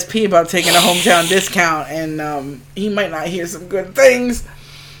friend DSP about taking a hometown discount, and he might not hear some good things.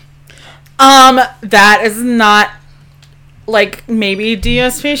 That is not... Like, maybe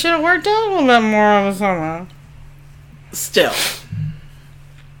DSP should have worked out a little bit more of a summer. Still.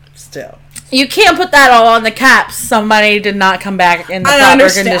 You can't put that all on the Caps. Somebody did not come back in the proper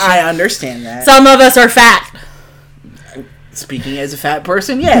condition. I understand that. Some of us are fat. Speaking as a fat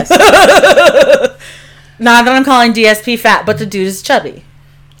person, yes. Not that I'm calling DSP fat, but the dude is chubby.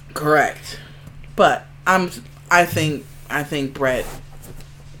 Correct. But I think Brett,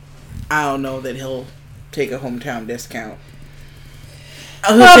 I don't know that he'll take a hometown discount.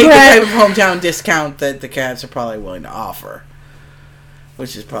 He'll take Brett. the type of hometown discount that the Cavs are probably willing to offer,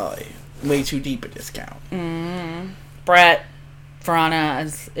 which is probably way too deep a discount. Brett Verona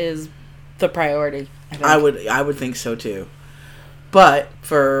is the priority. I would think so too. But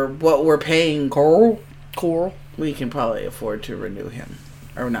for what we're paying Coral, we can probably afford to renew him.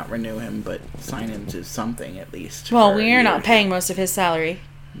 Or not renew him, but sign him to something at least. Well, we are not paying most of his salary.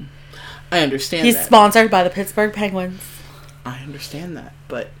 I understand He's that. sponsored by the Pittsburgh Penguins. I understand that.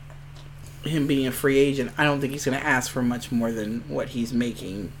 But him being a free agent, I don't think he's going to ask for much more than what he's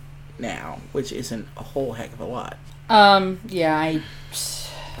making now, which isn't a whole heck of a lot. Yeah,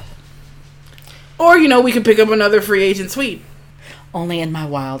 Or, we can pick up another free agent suite. only in my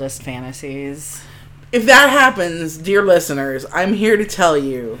wildest fantasies. If that happens, dear listeners, I'm here to tell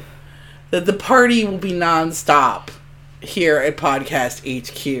you that the party will be nonstop here at Podcast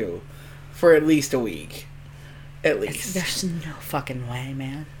HQ for at least a week. At least. There's no fucking way,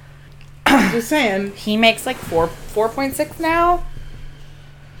 man. I'm just saying. He makes like 4.6 now?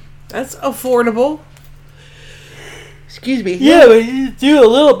 That's affordable. Excuse me. Yeah, but you do a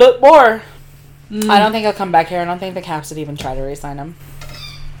little bit more. I don't think he'll come back here. I don't think the Caps would even try to re-sign him.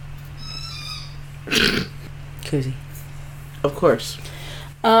 Koozie. Of course.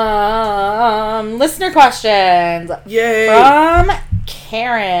 Listener questions. Yay. From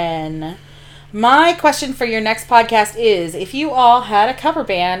Karen. My question for your next podcast is, if you all had a cover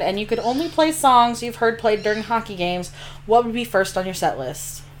band and you could only play songs you've heard played during hockey games, what would be first on your set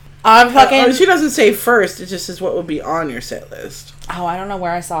list? I'm fucking... she doesn't say first. It just says what would be on your set list. Oh, I don't know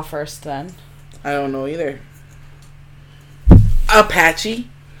where I saw first then. I don't know either. Apache.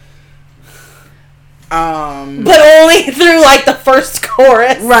 But only through like the first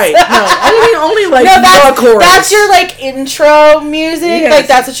chorus. Right. No, only like no, the chorus. That's your like intro music. Yes. Like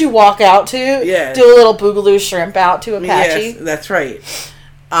that's what you walk out to. Yeah. Do a little boogaloo shrimp out to Apache. Yes, that's right.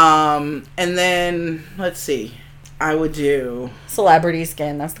 And then let's see. I would do... Celebrity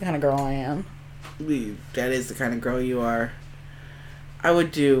skin. That's the kind of girl I am. That is the kind of girl you are. I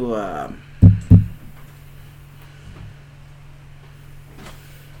would do... I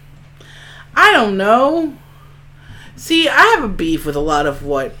don't know. See, I have a beef with a lot of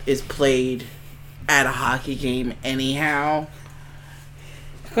what is played at a hockey game anyhow.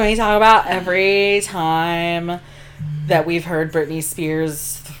 Can we talk about every time that we've heard Britney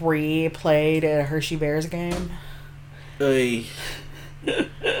Spears 3 played at a Hershey Bears game? Oy.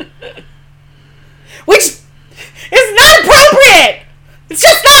 Which is not appropriate! It's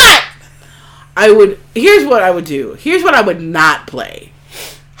just not! Here's what I would do. Here's what I would not play.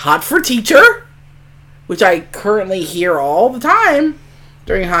 Hot for Teacher, which I currently hear all the time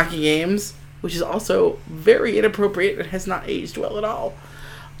during hockey games, which is also very inappropriate and has not aged well at all.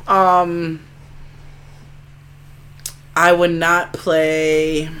 I would not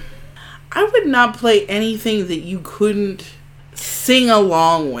play anything that you couldn't sing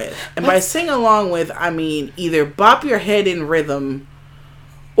along with. And by sing along with, I mean either bop your head in rhythm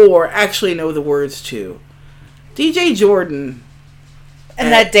or actually know the words to. DJ Jordan. And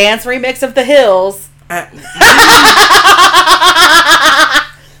that dance remix of The Hills. At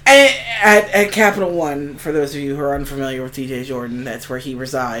Capital One, for those of you who are unfamiliar with DJ Jordan, that's where he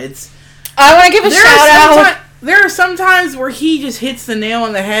resides. I want to give a shout out. There are some times where he just hits the nail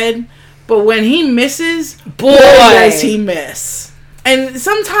on the head, but when he misses, boy, does he miss. And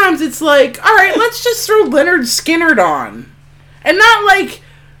sometimes it's like, all right, let's just throw Leonard Skinner on. And not like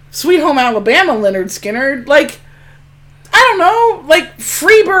Sweet Home Alabama Leonard Skinner, like, I don't know, like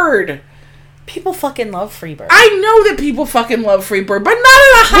Freebird. People fucking love Freebird. I know that people fucking love Freebird, but not at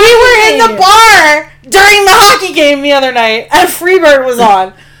a hockey game. We were game. in the bar during the hockey game the other night, and Freebird was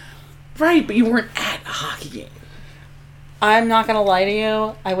on. Right, but you weren't at a hockey game. I'm not gonna lie to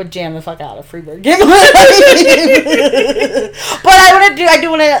you. I would jam the fuck out of Freebird game. But I do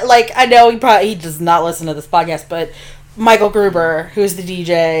want to, like, I know he does not listen to this podcast, but Michael Gruber, who's the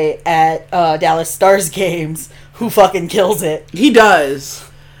DJ at Dallas Stars games, who fucking kills it. He does.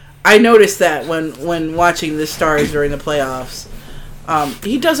 I noticed that when watching the Stars during the playoffs.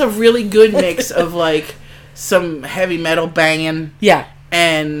 He does a really good mix of, like, some heavy metal banging. Yeah.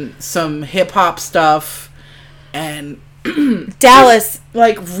 And some hip-hop stuff. And... Dallas.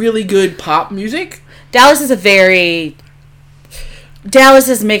 Like, really good pop music. Dallas's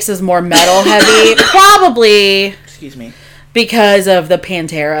mix is more metal heavy. Probably... Excuse me. Because of the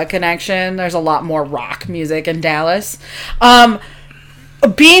Pantera connection. There's a lot more rock music in Dallas.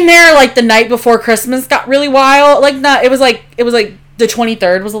 Being there, like, the night before Christmas got really wild. Like, it was like the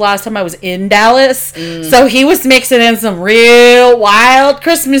 23rd was the last time I was in Dallas. So he was mixing in some real wild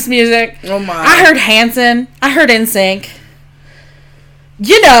Christmas music. Oh my. I heard Hanson. I heard NSYNC.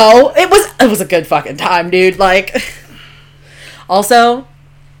 You know, it was a good fucking time, dude. Like, also,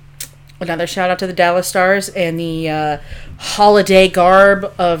 another shout out to the Dallas Stars and the holiday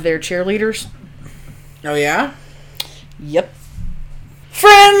garb of their cheerleaders. Oh, yeah? Yep.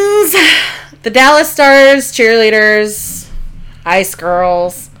 Friends, the Dallas Stars cheerleaders, Ice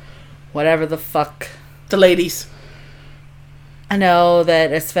Girls, whatever the fuck. The ladies. I know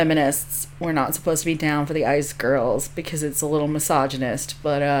that as feminists, we're not supposed to be down for the Ice Girls because it's a little misogynist,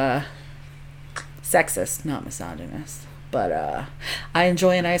 but, sexist, not misogynist. But, I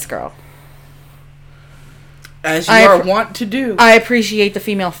enjoy an Ice Girl. As you are wont to do. I appreciate the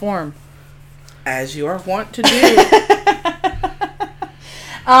female form. As you are wont to do.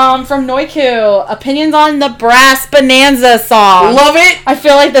 From Noiku, opinions on the Brass Bonanza song. Love it. I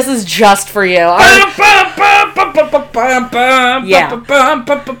feel like this is just for you.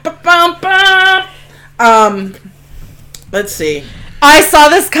 Let's see. I saw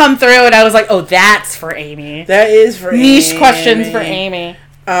this come through and I was like, oh, that's for Amy. That is for Amy. Niche questions for Amy.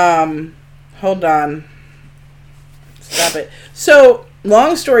 Hold on. Stop it. So,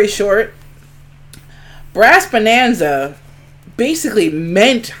 long story short, Brass Bonanza basically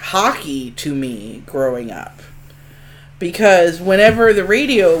meant hockey to me growing up. Because whenever the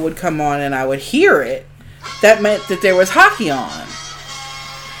radio would come on and I would hear it, that meant that there was hockey on.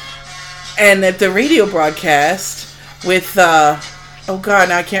 And that the radio broadcast with, oh god,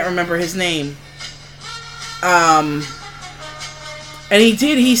 now I can't remember his name. And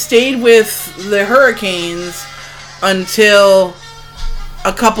he stayed with the Hurricanes until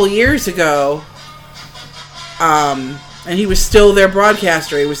a couple years ago. And he was still their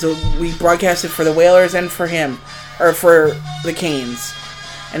broadcaster. We broadcasted for the Whalers and for him. Or for the Canes.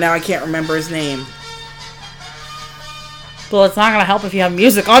 And now I can't remember his name. Well, it's not going to help if you have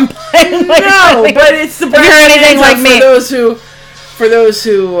music on. No, but it's the Brass Bonanza like me. For those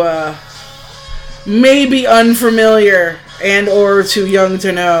who Maybe unfamiliar and or too young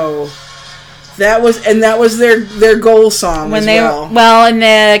to know. That was their goal song when as they well. And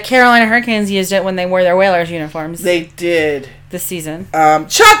the Carolina Hurricanes used it when they wore their Whalers uniforms. They did this season.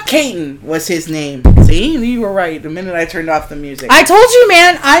 Chuck Caton was his name. See, you were right. The minute I turned off the music, I told you,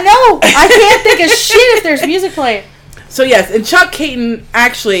 man. I know. I can't think of shit if there's music playing. So yes, and Chuck Caton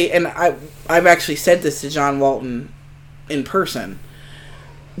actually, and I've actually said this to John Walton in person.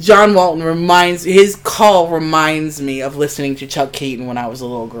 John Walton his call reminds me of listening to Chuck Caton when I was a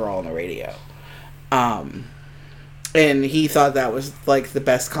little girl on the radio. And he thought that was like the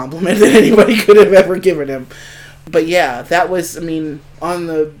best compliment that anybody could have ever given him. But yeah, that was, I mean, on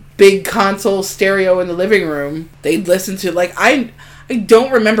the big console stereo in the living room, they'd listen to, like, I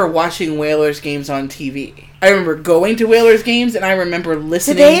don't remember watching Whalers games on TV. I remember going to Whalers games, and I remember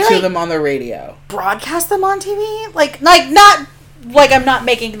listening to them on the radio. Broadcast them on TV? Like not, like, I'm not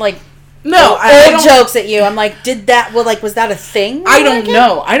making, like, no, old jokes at you. I'm like, was that a thing? I don't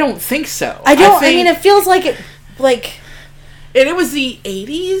know. I don't think so. I mean, it feels like it, like... And it was the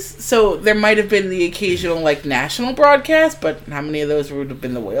 80s, so there might have been the occasional, like, national broadcast, but how many of those would have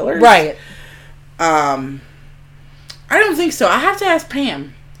been the Whalers? Right. I don't think so. I have to ask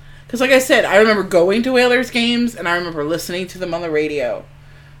Pam. Because, like I said, I remember going to Whalers games, and I remember listening to them on the radio.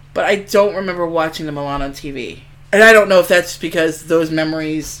 But I don't remember watching them a lot on TV. And I don't know if that's because those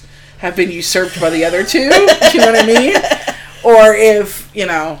memories have been usurped by the other two. You know what I mean? Or if,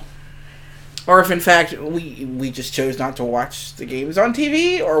 or if in fact we just chose not to watch the games on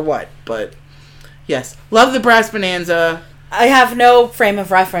TV or what. But yes, love the Brass Bonanza. I have no frame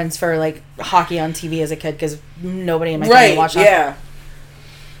of reference for like hockey on TV as a kid because nobody in my family watched hockey. Yeah.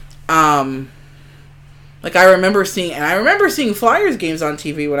 Like I remember seeing Flyers games on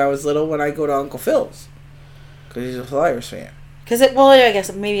TV when I was little when I go to Uncle Phil's because he's a Flyers fan. I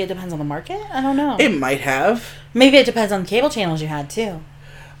guess maybe it depends on the market. I don't know. It might have. Maybe it depends on the cable channels you had too.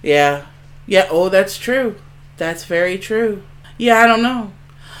 Yeah. Yeah, oh, that's true. That's very true. Yeah, I don't know.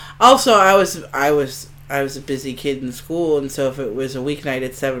 Also, I was a busy kid in school, and so if it was a weeknight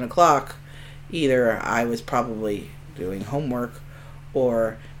at 7 o'clock, either I was probably doing homework,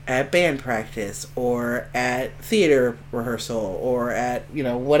 or at band practice, or at theater rehearsal, or at,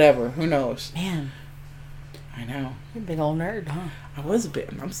 whatever. Who knows? Man. I know. You're a big old nerd, huh?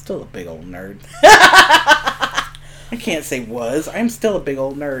 I'm still a big old nerd. I can't say was. I'm still a big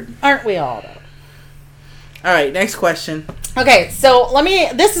old nerd. Aren't we all, though? All right, next question. Okay, so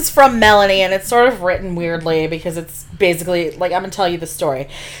this is from Melanie, and it's sort of written weirdly because it's basically, like, I'm going to tell you the story.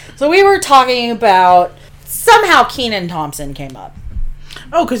 So we were talking about, somehow Kenan Thompson came up.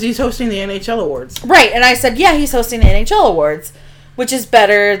 Oh, because he's hosting the NHL Awards. Right, and I said, yeah, he's hosting the NHL Awards, which is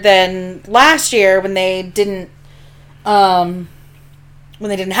better than last year when they didn't have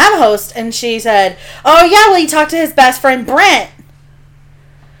a host. And she said, oh yeah, well, he talked to his best friend Brent,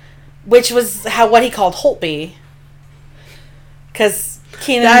 which was what he called Holtby, because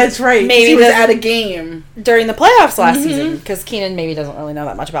Kenan, that's right, maybe he was at a game during the playoffs last season, because Kenan maybe doesn't really know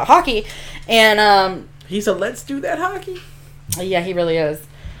that much about hockey, and he's a let's do that hockey. Yeah, he really is.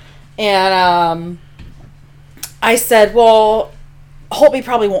 And I said, well, Holtby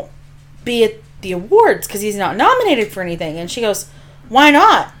probably won't be at the awards because he's not nominated for anything. And she goes, why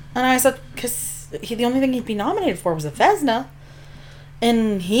not? And I said, because the only thing he'd be nominated for was a Vezina.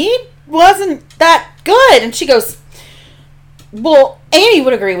 And he wasn't that good. And she goes, well, Amy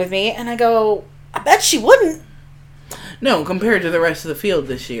would agree with me. And I go, I bet she wouldn't. No, compared to the rest of the field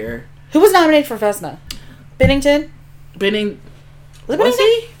this year. Who was nominated for Vezina? Binnington? Was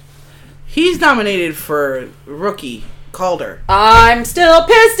he? He's nominated for rookie. Calder. I'm still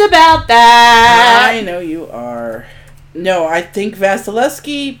pissed about that. I know you are. No, I think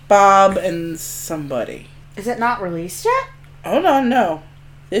Vasilevsky, Bob, and somebody. Is it not released yet? Hold on, no.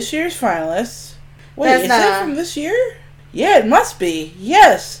 This year's finalists. Wait, is it from this year? Yeah, it must be.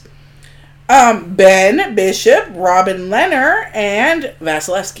 Yes. Ben Bishop, Robin Lehner, and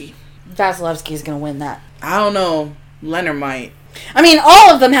Vasilevsky. Vasilevsky's going to win that. I don't know. Lehner might. I mean, all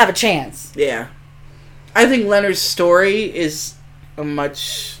of them have a chance. Yeah. I think Leonard's story is a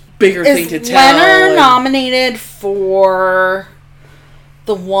much bigger thing to tell. Leonard nominated for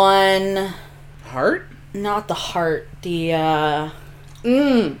the one... Heart? Not the Heart. The,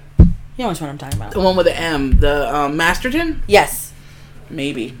 You know which one I'm talking about. The one with the M. The, Masterton? Yes.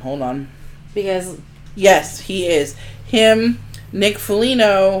 Maybe. Hold on. Because... Yes, he is. Him, Nick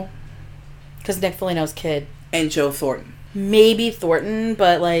Foligno... Because Nick Foligno's kid. And Joe Thornton. Maybe Thornton,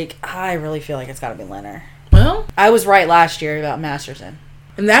 but, like, I really feel like it's got to be Leonard. Well... I was right last year about Masterton.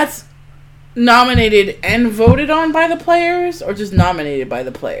 And that's nominated and voted on by the players, or just nominated by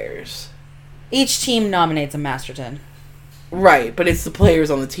the players? Each team nominates a Masterton. Right, but it's the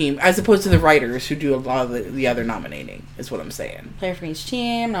players on the team as opposed to the writers who do a lot of the other nominating, is what I'm saying. Player from each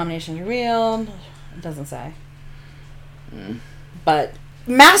team, nominations revealed. It doesn't say. But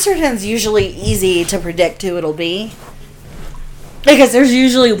Masterton's usually easy to predict who it'll be. Because there's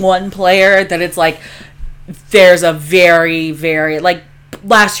usually one player that it's like, there's a very, very, like,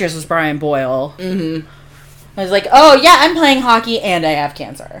 last year's was Brian Boyle. Mm-hmm. I was like, oh yeah, I'm playing hockey and I have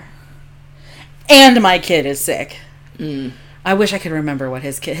cancer. And my kid is sick. I wish I could remember what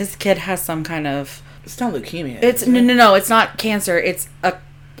his kid has some kind of... It's not leukemia. It's no, it's not cancer. It's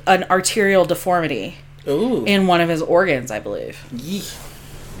an arterial deformity. Ooh. In one of his organs, I believe. Yeesh.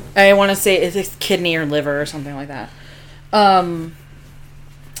 I want to say it's kidney or liver or something like that.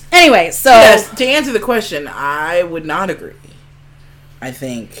 Anyway, so... Yes, to answer the question, I would not agree. I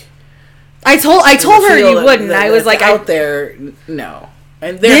think... I told her you wouldn't. I was like... Out there, no.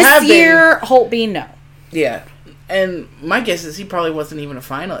 And there this year, Holtby, no. Yeah. And my guess is he probably wasn't even a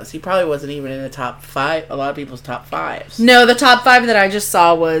finalist. He probably wasn't even in the top 5, a lot of people's top 5s. No, the top 5 that I just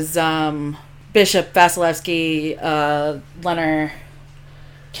saw was Bishop, Vasilevsky, Leonard,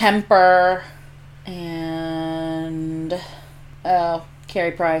 Kemper, and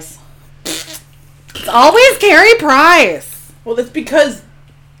Carey Price. It's always Carey Price. Well, that's because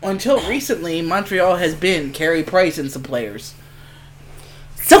until recently, Montreal has been Carey Price and some players.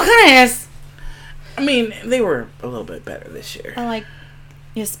 Still kind of is. I mean, they were a little bit better this year. I like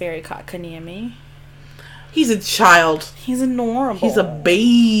Jesperi Kotkaniemi. He's a child. He's adorable. He's a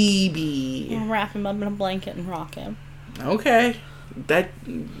baby. I'll wrap him up in a blanket and rock him. Okay. That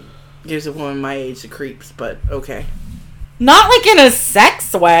gives a woman my age the creeps, but okay. Not like in a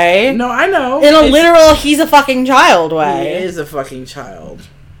sex way. No, I know. In a literal he's a fucking child way. He is a fucking child.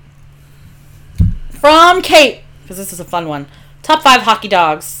 From Kate, because this is a fun one. Top 5 hockey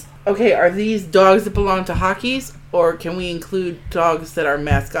dogs. Okay, are these dogs that belong to hockeys, or can we include dogs that are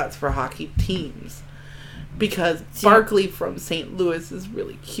mascots for hockey teams? Because Barkley from St. Louis is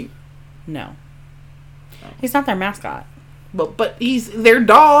really cute. No. He's not their mascot. But he's their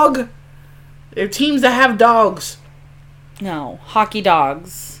dog. They're teams that have dogs. No. Hockey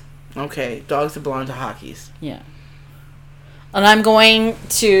dogs. Okay, dogs that belong to hockeys. Yeah. And I'm going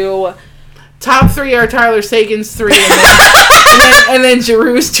to... Top 3 are Tyler Sagan's 3, and then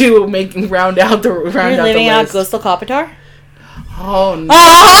Giroux's 2 round out the list. You're leaving out Gustav Kopitar? Oh no!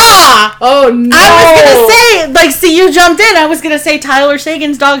 Ah! Oh no! I was gonna say, see, you jumped in. I was gonna say Tyler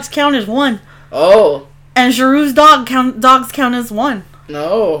Sagan's dogs count as 1. Oh. And Giroux's dogs count as 1.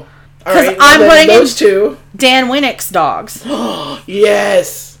 No. Because right, I'm putting those 2. Dan Winnick's dogs.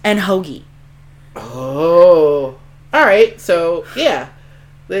 Yes. And Hoagie. Oh. All right. So yeah,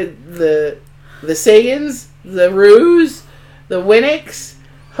 the Sagans, the Ruse, the Winnicks,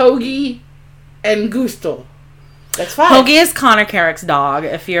 Hoagie, and Gustel. That's 5. Hoagie is Connor Carrick's dog.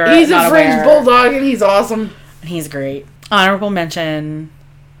 If you're he's not a French aware. bulldog, and he's awesome. He's great. Honorable mention.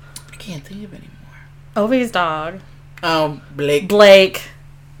 I can't think of any more. Ovi's dog. Blake.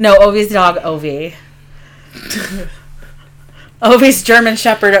 No, Ovi's dog, Ovi. Ovi's German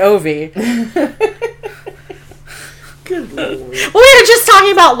Shepherd, Ovi. Good lord. Well, we were just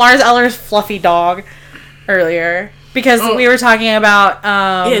talking about Lars Eller's fluffy dog earlier. Because we were talking about...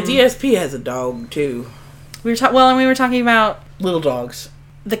 yeah, DSP has a dog, too. We were talking about... Little dogs.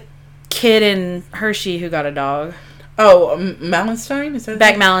 The kid in Hershey who got a dog. Oh, Mallenstein? Is that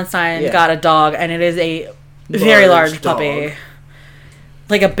Beck Mallenstein got a dog, and it is a very large puppy. Dog.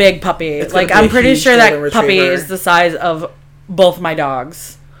 Like a big puppy. It's Like, gonna be I'm pretty a huge sure that golden puppy retriever. is the size of both my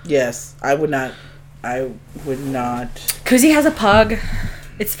dogs. Yes, I would not. Because he has a pug.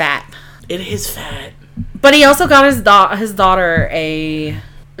 It's fat. It is fat. But he also got his daughter a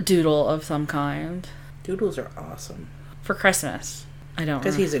doodle of some kind. Doodles are awesome. For Christmas. I don't know.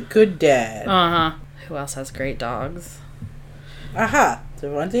 Because he's a good dad. Uh-huh. Who else has great dogs? Aha.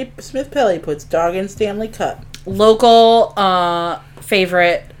 Devontae Smith-Pelly puts dog in Stanley Cup. Local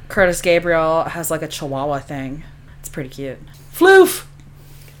favorite, Curtis Gabriel, has like a chihuahua thing. It's pretty cute. Floof!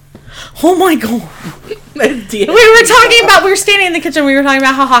 Oh my god. We were standing in the kitchen, we were talking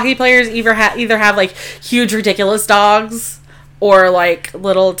about how hockey players either have like huge ridiculous dogs or like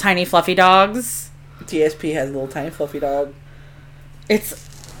little tiny fluffy dogs. TSP has a little tiny fluffy dog. It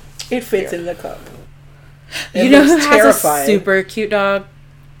fits in the cup. You know who has a super cute dog?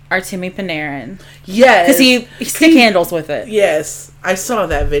 Artemi Panarin. Yes. Because he stick handles with it. Yes. I saw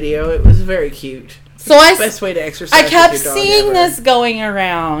that video. It was very cute. So best way to exercise. I kept with your dog seeing ever. this going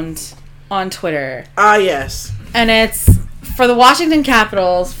around on Twitter. Ah, yes. And it's for the Washington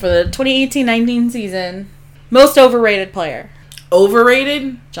Capitals for the 2018-19 season. Most overrated player.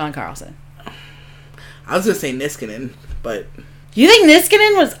 Overrated? John Carlson. I was gonna say Niskanen, but You think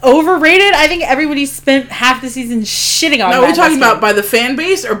Niskanen was overrated? I think everybody spent half the season shitting on. No, Matt we're talking Niskanen. about by the fan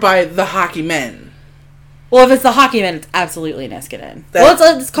base or by the hockey men. Well, if it's the hockey man, it's absolutely Niskanen.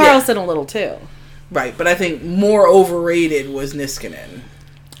 Well, it's Carlson a little too. Right, but I think more overrated was Niskanen.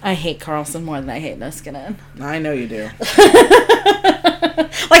 I hate Carlson more than I hate Niskanen. I know you do.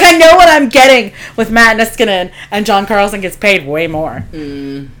 Like, I know what I'm getting with Matt Niskanen, and John Carlson gets paid way more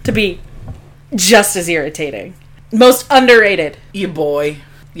to be just as irritating. Most underrated. Your boy,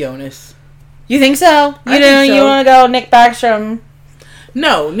 Jonas. You think so? I think so. You want to go Nick Backstrom?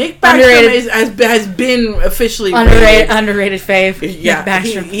 No, Nick Backstrom has been officially underrated fave. Yeah, Nick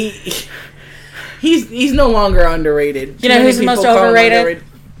Backstrom. He's no longer underrated. You know who's the most overrated?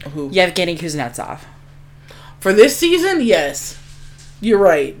 Who? Yevgeny Kuznetsov. For this season, yes. You're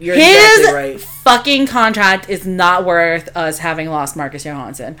right. You're His exactly right. fucking contract is not worth us having lost Marcus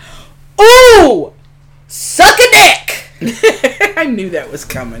Johansson. Ooh! Suck a dick! I knew that was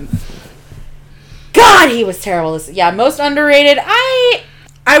coming. God, he was terrible. Most underrated. I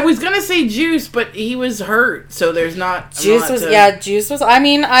was gonna say Juice, but he was hurt, so there's not. Juice was. I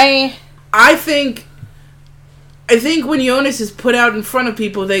mean, I think when Jonas is put out in front of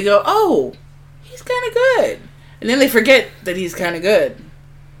people, they go, "Oh, he's kind of good," and then they forget that he's kind of good,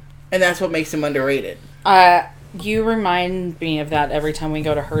 and that's what makes him underrated. You remind me of that every time we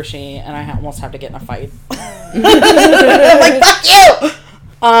go to Hershey, and I almost have to get in a fight. I'm like, fuck you!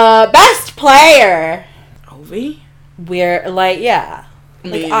 Best player. Ovi? We're like, yeah.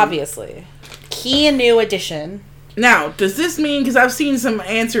 Obviously. Key new addition. Now, does this mean, because I've seen some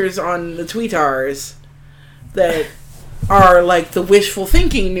answers on the tweetars that are like the wishful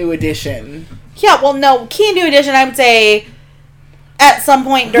thinking new addition. Yeah, well, no. Key new addition, I would say, at some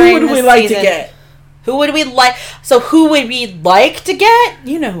point during Who would we like to get? Who would we like? So who would we like to get?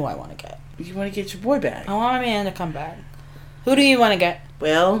 You know who I want to get. You want to get your boy back. I want my man to come back. Who do you want to get?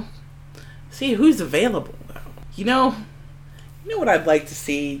 Well, see who's available, though. You know what I'd like to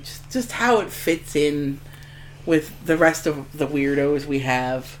see? Just how it fits in with the rest of the weirdos we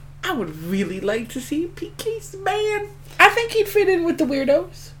have. I would really like to see PK Subban. I think he'd fit in with the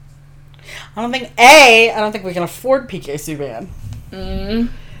weirdos. I don't think we can afford PK Subban.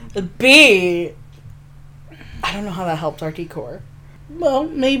 B, I don't know how that helps our decor. Well,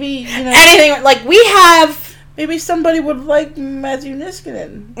 maybe, anything, like, we have... Maybe somebody would like Matthew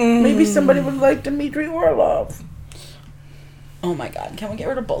Niskanen. Maybe somebody would like Dmitry Orlov. Oh my god, can we get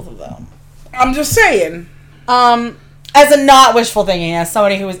rid of both of them? I'm just saying. As a not wishful thinking, as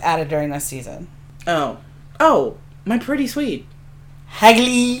somebody who was added during this season. Oh, my pretty sweet.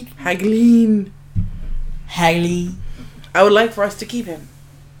 Hagley. I would like for us to keep him.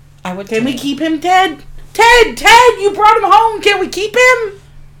 Can we keep him, Ted? Ted, you brought him home. Can we keep him?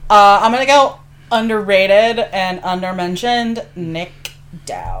 I'm gonna go underrated and undermentioned Nick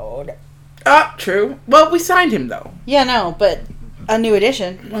Dowd. True. Well, we signed him, though. Yeah, no, but a new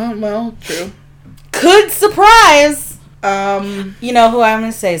addition. Well, true. Could surprise. You know who I'm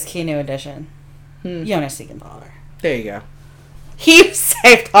gonna say is key new addition? Jonas Siegenthaler. There you go. He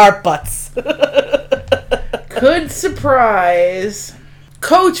saved our butts. Could surprise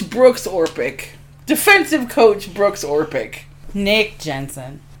Coach Brooks Orpik. Defensive coach Brooks Orpik. Nick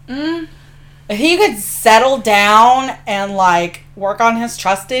Jensen. If he could settle down and, like, work on his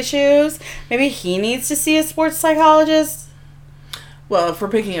trust issues, maybe he needs to see a sports psychologist. Well, if we're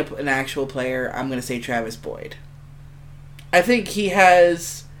picking up an actual player, I'm going to say Travis Boyd. I think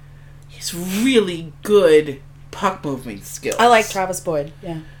he's really good puck movement skills. I like Travis Boyd,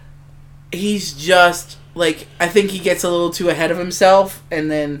 yeah. He's just, like, I think he gets a little too ahead of himself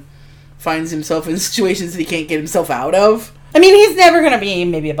and then finds himself in situations that he can't get himself out of. I mean, he's never going to be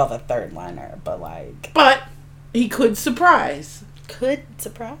maybe above a third liner, but, like... But he could surprise.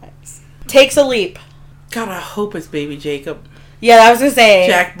 Takes a leap. God, I hope it's baby Jacob. Yeah, I was going to say...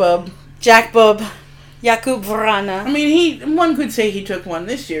 Jack Bub. Jakub Vrana. I mean, one could say he took one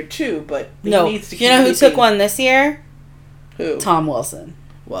this year, too, but he needs to keep you know who leaping. took one this year? Who? Tom Wilson.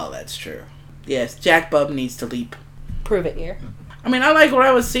 Well, that's true. Yes, Jack Bub needs to leap. Prove it here. I mean, I like what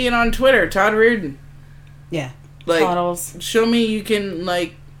I was seeing on Twitter. Todd Reardon. Yeah. Like, Toddles. Show me you can,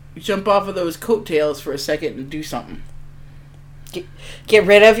 like, jump off of those coattails for a second and do something. Get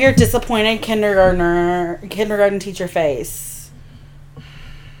rid of your disappointed kindergarten teacher face.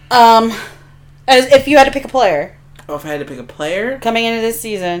 As if you had to pick a player. Oh, if I had to pick a player? Coming into this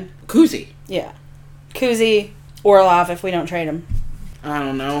season. Kuzi. Yeah. Kuzi, Orlov if we don't trade him. I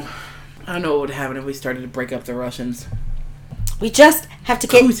don't know. I don't know what would happen if we started to break up the Russians. We just have to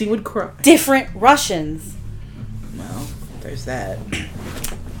get Kuzi would cry. different Russians. Well, there's that.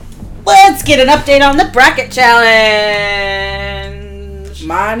 Let's let's get an update on the bracket challenge.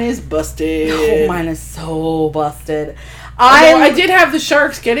 Mine is busted. Oh, mine is so busted. I did have the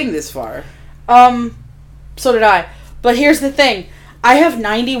Sharks getting this far. So did I. But here's the thing. I have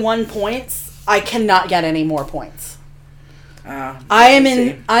 91 points. I cannot get any more points. I'm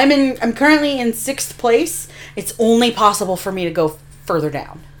currently in 6th place. It's only possible for me to go further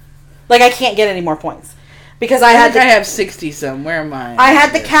down. Like, I can't get any more points. Because I have 60 some. Where am I? I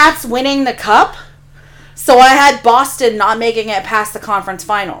had the Cats winning the cup. So I had Boston not making it past the conference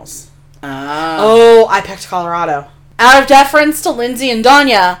finals. Oh, I picked Colorado. Out of deference to Lindsay and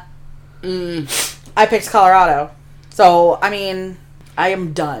Danya, I picked Colorado. So, I mean, I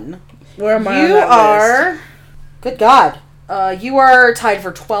am done. Where am I on that list? Good God. You are tied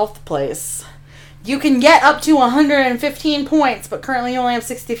for 12th place. You can get up to 115 points, but currently you only have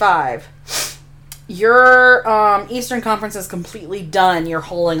 65. Your Eastern Conference is completely done. You're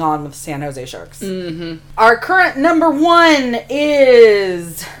holding on with San Jose Sharks. Mm-hmm. Our current number 1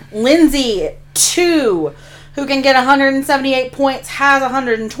 is Lindsay 2, who can get 178 points, has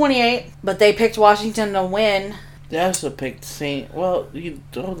 128, but they picked Washington to win. They also picked they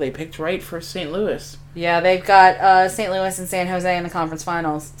picked right for St. Louis. Yeah, they've got St. Louis and San Jose in the conference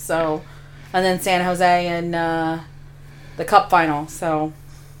finals. So, and then San Jose in the cup final. So,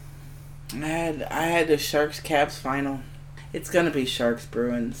 I had the Sharks Caps final. It's gonna be Sharks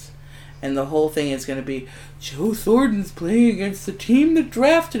Bruins, and the whole thing is gonna be Joe Thornton's playing against the team that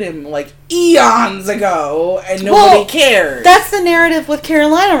drafted him like eons ago, and nobody cares. That's the narrative with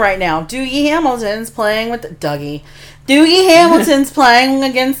Carolina right now. Doogie Hamilton's playing with Doogie Hamilton's playing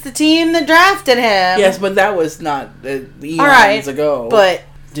against the team that drafted him. Yes, but that was not eons ago. But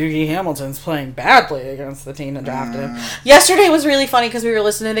Doogie Hamilton's playing badly against the team that drafted him. Yesterday was really funny because we were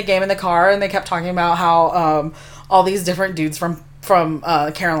listening to the game in the car, and they kept talking about how all these different dudes from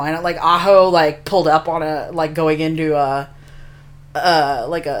Carolina, like Aho, like pulled up on going into a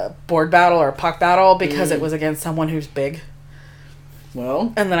board battle or a puck battle because it was against someone who's big.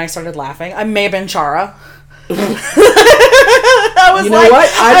 Well, and then I started laughing. I may have been Chara. I was what?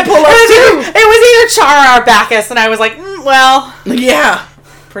 I'd pull up too. It was either Chara or Bacchus, and I was like, well, yeah,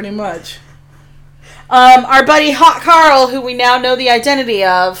 pretty much. Our buddy Hot Carl, who we now know the identity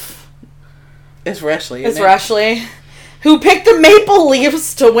of, is Reshley. Who picked the Maple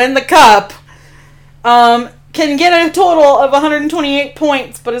Leafs to win the cup, can get a total of 128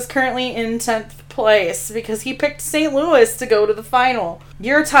 points, but is currently in 10th place because he picked St. Louis to go to the final.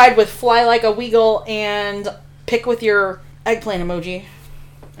 You're tied with Fly Like a Weagle and pick with your eggplant emoji.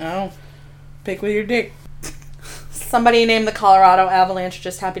 Oh, pick with your dick. Somebody named the Colorado Avalanche,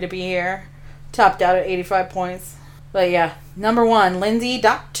 just happy to be here. Topped out at 85 points. But yeah, number 1,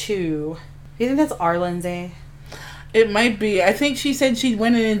 Lindsay.2. Do you think that's our Lindsay? It might be. I think she said she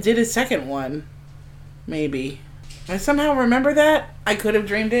went in and did a second one. Maybe. I somehow remember that. I could have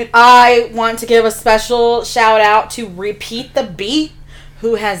dreamed it. I want to give a special shout out to Repeat the Beat,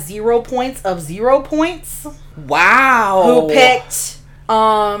 who has 0 points of 0 points. Wow. Who picked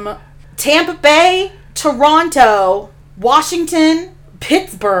Tampa Bay, Toronto, Washington,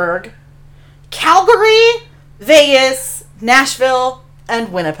 Pittsburgh, Calgary, Vegas, Nashville,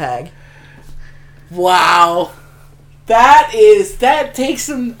 and Winnipeg. Wow. That takes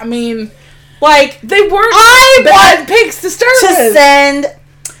some, I mean, like, they weren't bad picks to start with.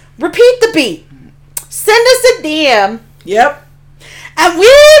 Repeat the Beat. Send us a DM. Yep. And we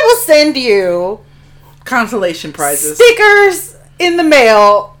will send you consolation prizes. Stickers in the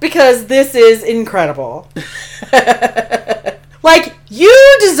mail because this is incredible. Like,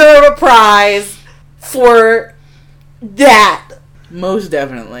 you deserve a prize for that. Most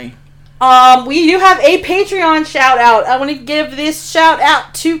definitely. We do have a Patreon shout out. I want to give this shout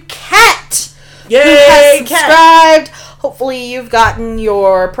out to Kat. Yay, who has subscribed. Kat. Hopefully you've gotten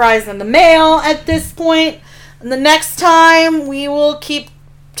your prize in the mail at this point. And the next time we will keep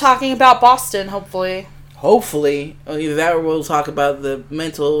talking about Boston, hopefully. Hopefully. Either that or we'll talk about the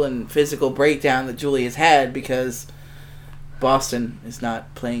mental and physical breakdown that Julie has had because Boston is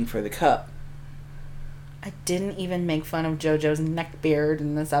not playing for the cup. I didn't even make fun of JoJo's neck beard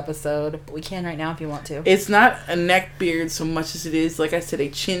in this episode, but we can right now if you want to. It's not a neck beard so much as it is, like I said, a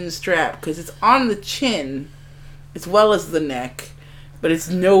chin strap, because it's on the chin as well as the neck, but it's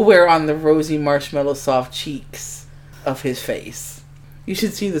nowhere on the rosy marshmallow soft cheeks of his face. You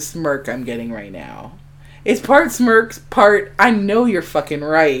should see the smirk I'm getting right now. It's part smirk, part I know you're fucking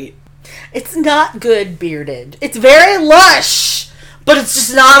right. It's not good bearded. It's very lush, but it's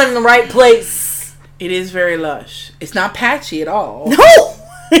just not in the right place. It is very lush. It's not patchy at all. No!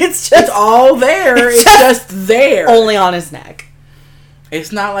 It's all there. It's just there. Only on his neck.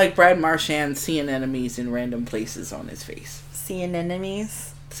 It's not like Brad Marchand seeing enemies in random places on his face. Seeing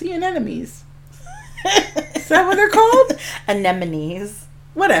enemies? Seeing enemies. Is that what they're called? Anemones.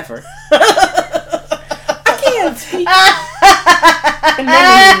 Whatever. I can't speak.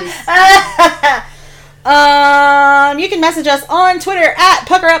 Anemones. You can message us on Twitter at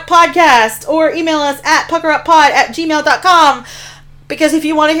PuckerUpPodcast or email us at puckeruppod@gmail.com. Because if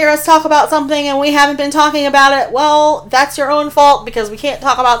you want to hear us talk about something and we haven't been talking about it, well, that's your own fault because we can't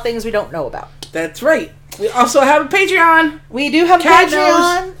talk about things we don't know about. That's right. We also have a Patreon. We do have a Cat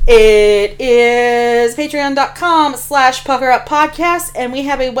Patreon. knows. It is patreon.com/PuckerUpPodcast, and we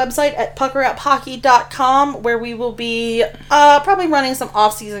have a website at puckeruphockey.com where we will be probably running some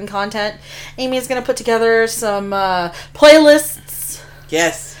off-season content. Amy is going to put together some playlists.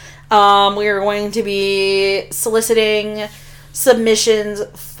 Yes. We are going to be soliciting submissions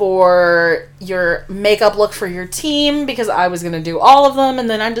for your makeup look for your team because I was going to do all of them and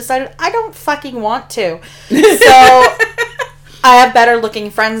then I decided I don't fucking want to. So I have better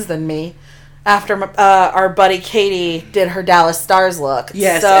looking friends than me after our buddy Katie did her Dallas Stars look.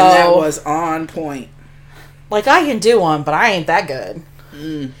 Yes, so, and that was on point. Like, I can do one, but I ain't that good.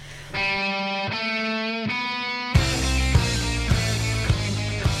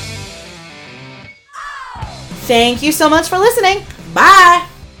 Thank you so much for listening. Bye.